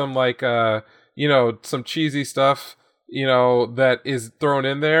is some some cheesy stuff, that is thrown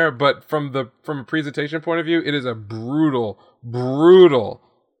in there. But from a presentation point of view, it is a brutal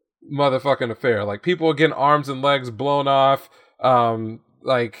motherfucking affair. Like, people getting arms and legs blown off.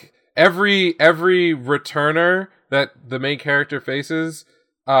 Like, every returner that the main character faces,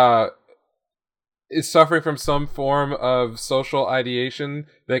 is suffering from some form of social ideation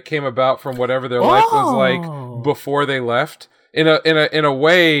that came about from whatever their life was like before they left. In a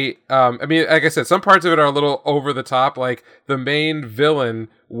way, I mean, like I said, some parts of it are a little over the top. Like, the main villain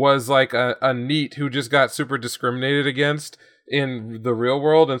was like a NEET who just got super discriminated against in the real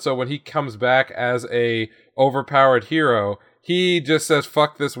world, and so when he comes back as a overpowered hero, he just says,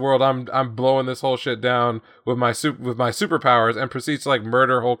 "Fuck this world! I'm blowing this whole shit down with my superpowers," and proceeds to like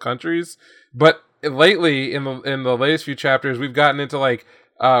murder whole countries. But lately, in the latest few chapters, we've gotten into like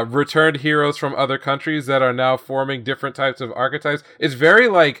returned heroes from other countries that are now forming different types of archetypes. It's very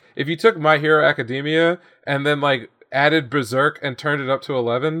like if you took My Hero Academia and then like added Berserk and turned it up to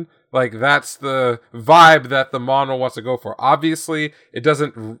 11. Like, that's the vibe that the manga wants to go for. Obviously, it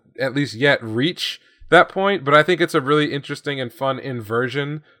doesn't, at least yet, reach that point, but I think it's a really interesting and fun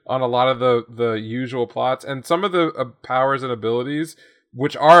inversion on a lot of the usual plots. And some of the powers and abilities,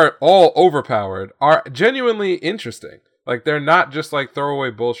 which are all overpowered, are genuinely interesting. Like, they're not just like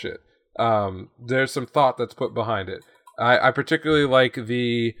throwaway bullshit. There's some thought that's put behind it. I particularly like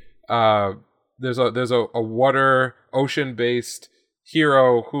the there's a water ocean based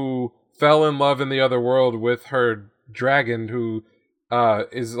hero who fell in love in the other world with her dragon, who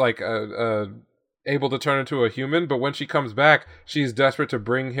is like able to turn into a human, but when she comes back, she's desperate to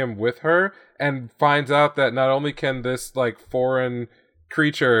bring him with her, and finds out that not only can this like foreign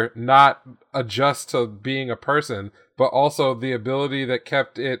creature not adjust to being a person, but also the ability that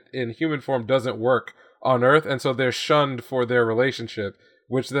kept it in human form doesn't work on Earth, and so they're shunned for their relationship,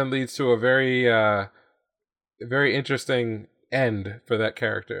 which then leads to a very interesting end for that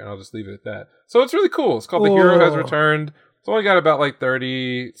character, and I'll just leave it at that. So it's really cool. It's called The Hero Has Returned. It's only got about like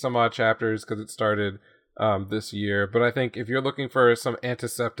 30 some odd chapters because it started this year, but I think if you're looking for some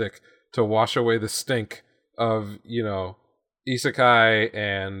antiseptic to wash away the stink of, isekai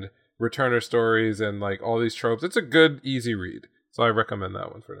and returner stories and like all these tropes, it's a good, easy read. So I recommend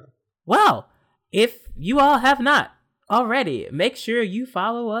that one for now. Well, if you all have not already, make sure you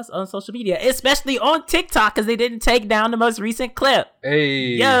follow us on social media, especially on TikTok, because they didn't take down the most recent clip.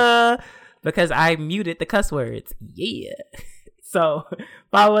 Hey. Yeah. Because I muted the cuss words. Yeah. So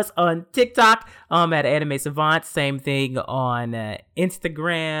follow us on TikTok at Anime Savant. Same thing on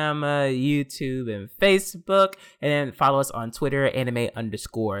Instagram, YouTube, and Facebook. And then follow us on Twitter,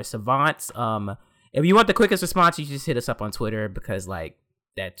 anime_savants. If you want the quickest response, you just hit us up on Twitter, because like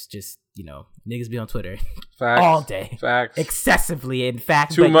that's just, niggas be on Twitter all day. Facts. Excessively, in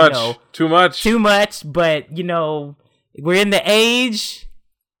fact. Too much. Too much. But, we're in the age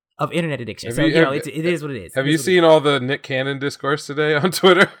of internet addiction. It is what it is. Have you seen all the Nick Cannon discourse today on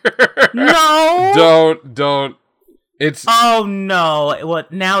Twitter? No. Don't. It's. Oh, no. Well,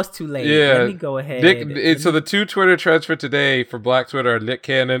 now it's too late. Yeah. Let me go ahead. So the two Twitter threads for today for Black Twitter are Nick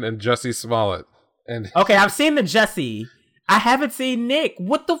Cannon and Jussie Smollett. And okay, I've seen the Jussie. I haven't seen Nick.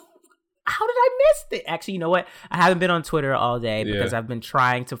 How did I miss it? Actually, you know what? I haven't been on Twitter all day because I've been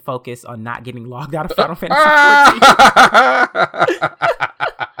trying to focus on not getting logged out of Final Fantasy 14.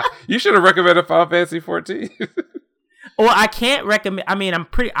 You should have recommended Final Fantasy 14. Well, I can't recommend. I mean,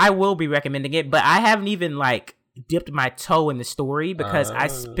 I will be recommending it, but I haven't even like dipped my toe in the story because I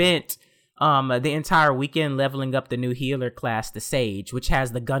spent the entire weekend leveling up the new healer class, the Sage, which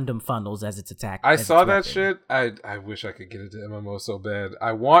has the Gundam funnels as its attack. I saw that shit. I wish I could get into MMO so bad.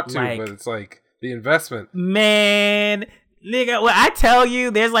 I want to, but it's like the investment. Man, nigga, when I tell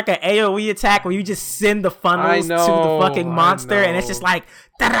you, there's like an AoE attack where you just send the funnels to the fucking monster, and it's just like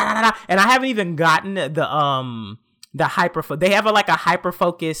da-da-da-da. And I haven't even gotten the hyper. They have a hyper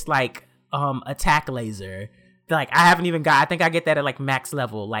focused attack laser. Like, I haven't even got. I think I get that at like max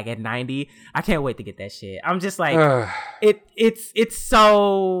level, like at 90. I can't wait to get that shit. I'm just like, it's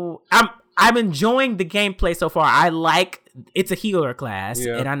so. I'm enjoying the gameplay so far. It's a healer class,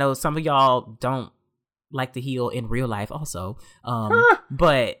 and I know some of y'all don't like to heal in real life also.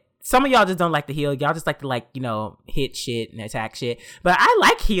 But some of y'all just don't like to heal. Y'all just like to hit shit and attack shit. But I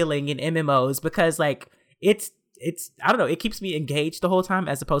like healing in MMOs because it's I don't know, it keeps me engaged the whole time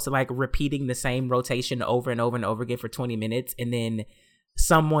as opposed to repeating the same rotation over and over and over again for 20 minutes and then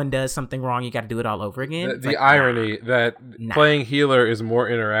someone does something wrong, you got to do it all over again. The irony that playing healer is more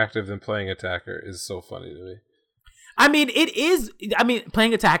interactive than playing attacker is so funny to me. I mean, it is. I mean,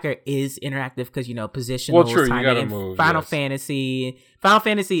 playing attacker is interactive because, you know, positional. Well, true, you gotta move. Final Fantasy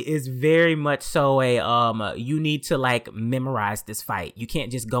is very much so a you need to like memorize this fight. You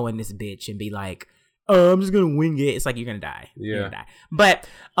can't just go in this bitch and be like, oh, I'm just gonna wing it. It's like you're gonna die. Yeah. You're gonna die. But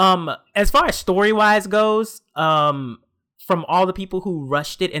as far as story wise goes, from all the people who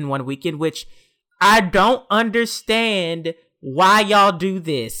rushed it in one weekend, which I don't understand why y'all do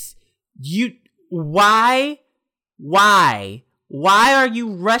this. Why are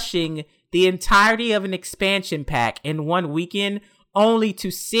you rushing the entirety of an expansion pack in one weekend only to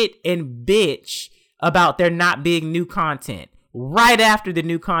sit and bitch about there not being new content right after the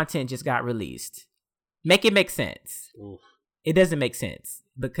new content just got released? Make it make sense. Oof. It doesn't make sense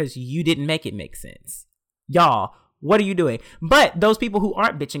because you didn't make it make sense. Y'all, what are you doing? But those people who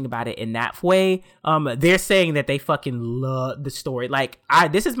aren't bitching about it in that way, they're saying that they fucking love the story. Like,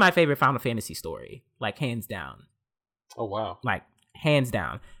 this is my favorite Final Fantasy story, like hands down. Oh, wow. Like, hands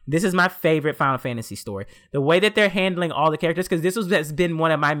down. This is my favorite Final Fantasy story. The way that they're handling all the characters, because has been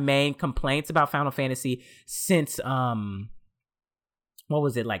one of my main complaints about Final Fantasy since, what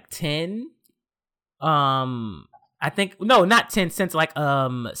was it, like 10? I think, no, not 10, since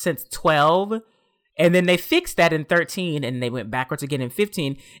 12. And then they fixed that in 13 and they went backwards again in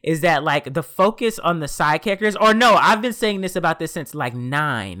 15, is that like the focus on the side characters, or no, I've been saying this about this since like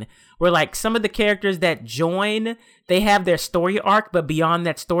 9, where like some of the characters that join, they have their story arc, but beyond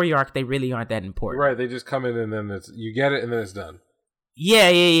that story arc, they really aren't that important. Right, they just come in and then you get it and then it's done. Yeah.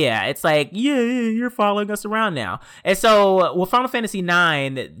 It's like, yeah, you're following us around now. And so with Final Fantasy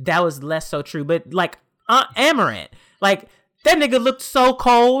 9, that was less so true, but like Amarant, like, that nigga looked so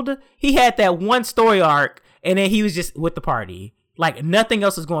cold. He had that one story arc, and then he was just with the party. Like, nothing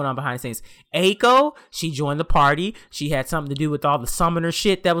else was going on behind the scenes. Eiko, she joined the party. She had something to do with all the summoner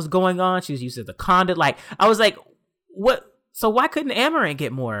shit that was going on. She was used as the conduit. Like, I was like, what? So why couldn't Amarant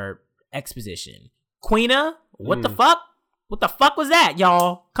get more exposition? Quina? What the fuck? What the fuck was that,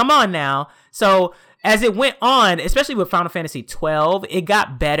 y'all? Come on now. So as it went on, especially with Final Fantasy 12, it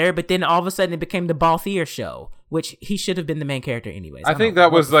got better, but then all of a sudden it became the Balthier show, which he should have been the main character anyways. I think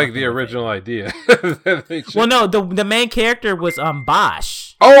that was like the original idea. Well, no, the main character was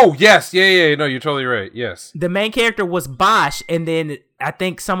Bosch. Oh, yes. Yeah. No, you're totally right. Yes. The main character was Bosch, and then I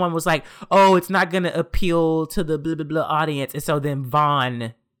think someone was like, oh, it's not going to appeal to the blah, blah, blah audience. And so then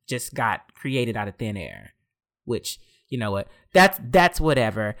Vaughn just got created out of thin air, which, you know what, that's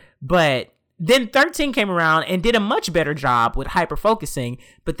whatever. But then 13 came around and did a much better job with hyper focusing,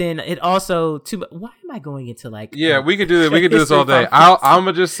 but then it also why am I going into like? Yeah, we could do that. We could do this all day. I'm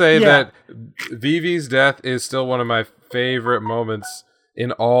gonna just say that Vivi's death is still one of my favorite moments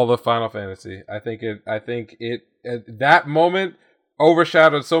in all of Final Fantasy. I think it that moment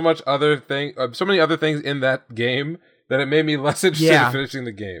overshadowed so many other things in that game that it made me less interested in finishing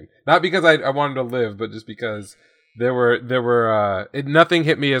the game. Not because I wanted to live, but just because there were nothing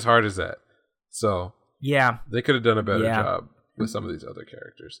hit me as hard as that. So yeah, they could have done a better job with some of these other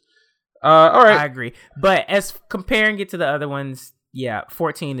characters. All right, I agree. But as comparing it to the other ones,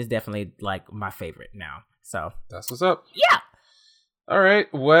 14 is definitely like my favorite now. So that's what's up. Yeah. All right.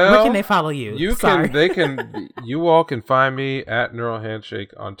 Well, where can they follow you? You all can find me at Neural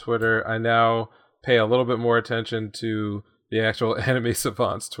Handshake on Twitter. I now pay a little bit more attention to the actual Anime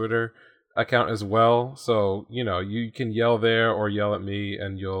Savant's Twitter account as well. So, you know, you can yell there or yell at me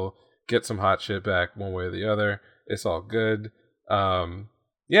and you'll get some hot shit back one way or the other. It's all good.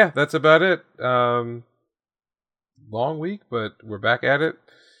 That's about it. Long week, but we're back at it.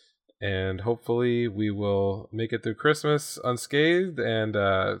 And hopefully we will make it through Christmas unscathed and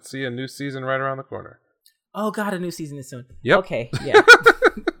see a new season right around the corner. Oh God, a new season is soon. Yep. Okay, yeah.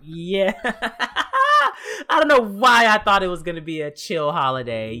 Yeah. I don't know why I thought it was going to be a chill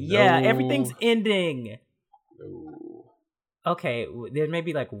holiday. No. Yeah, everything's ending. No. Okay, there may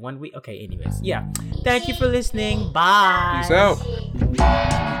be like 1 week. Okay, anyways. Yeah. Thank you for listening. Bye. Peace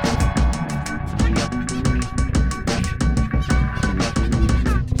out.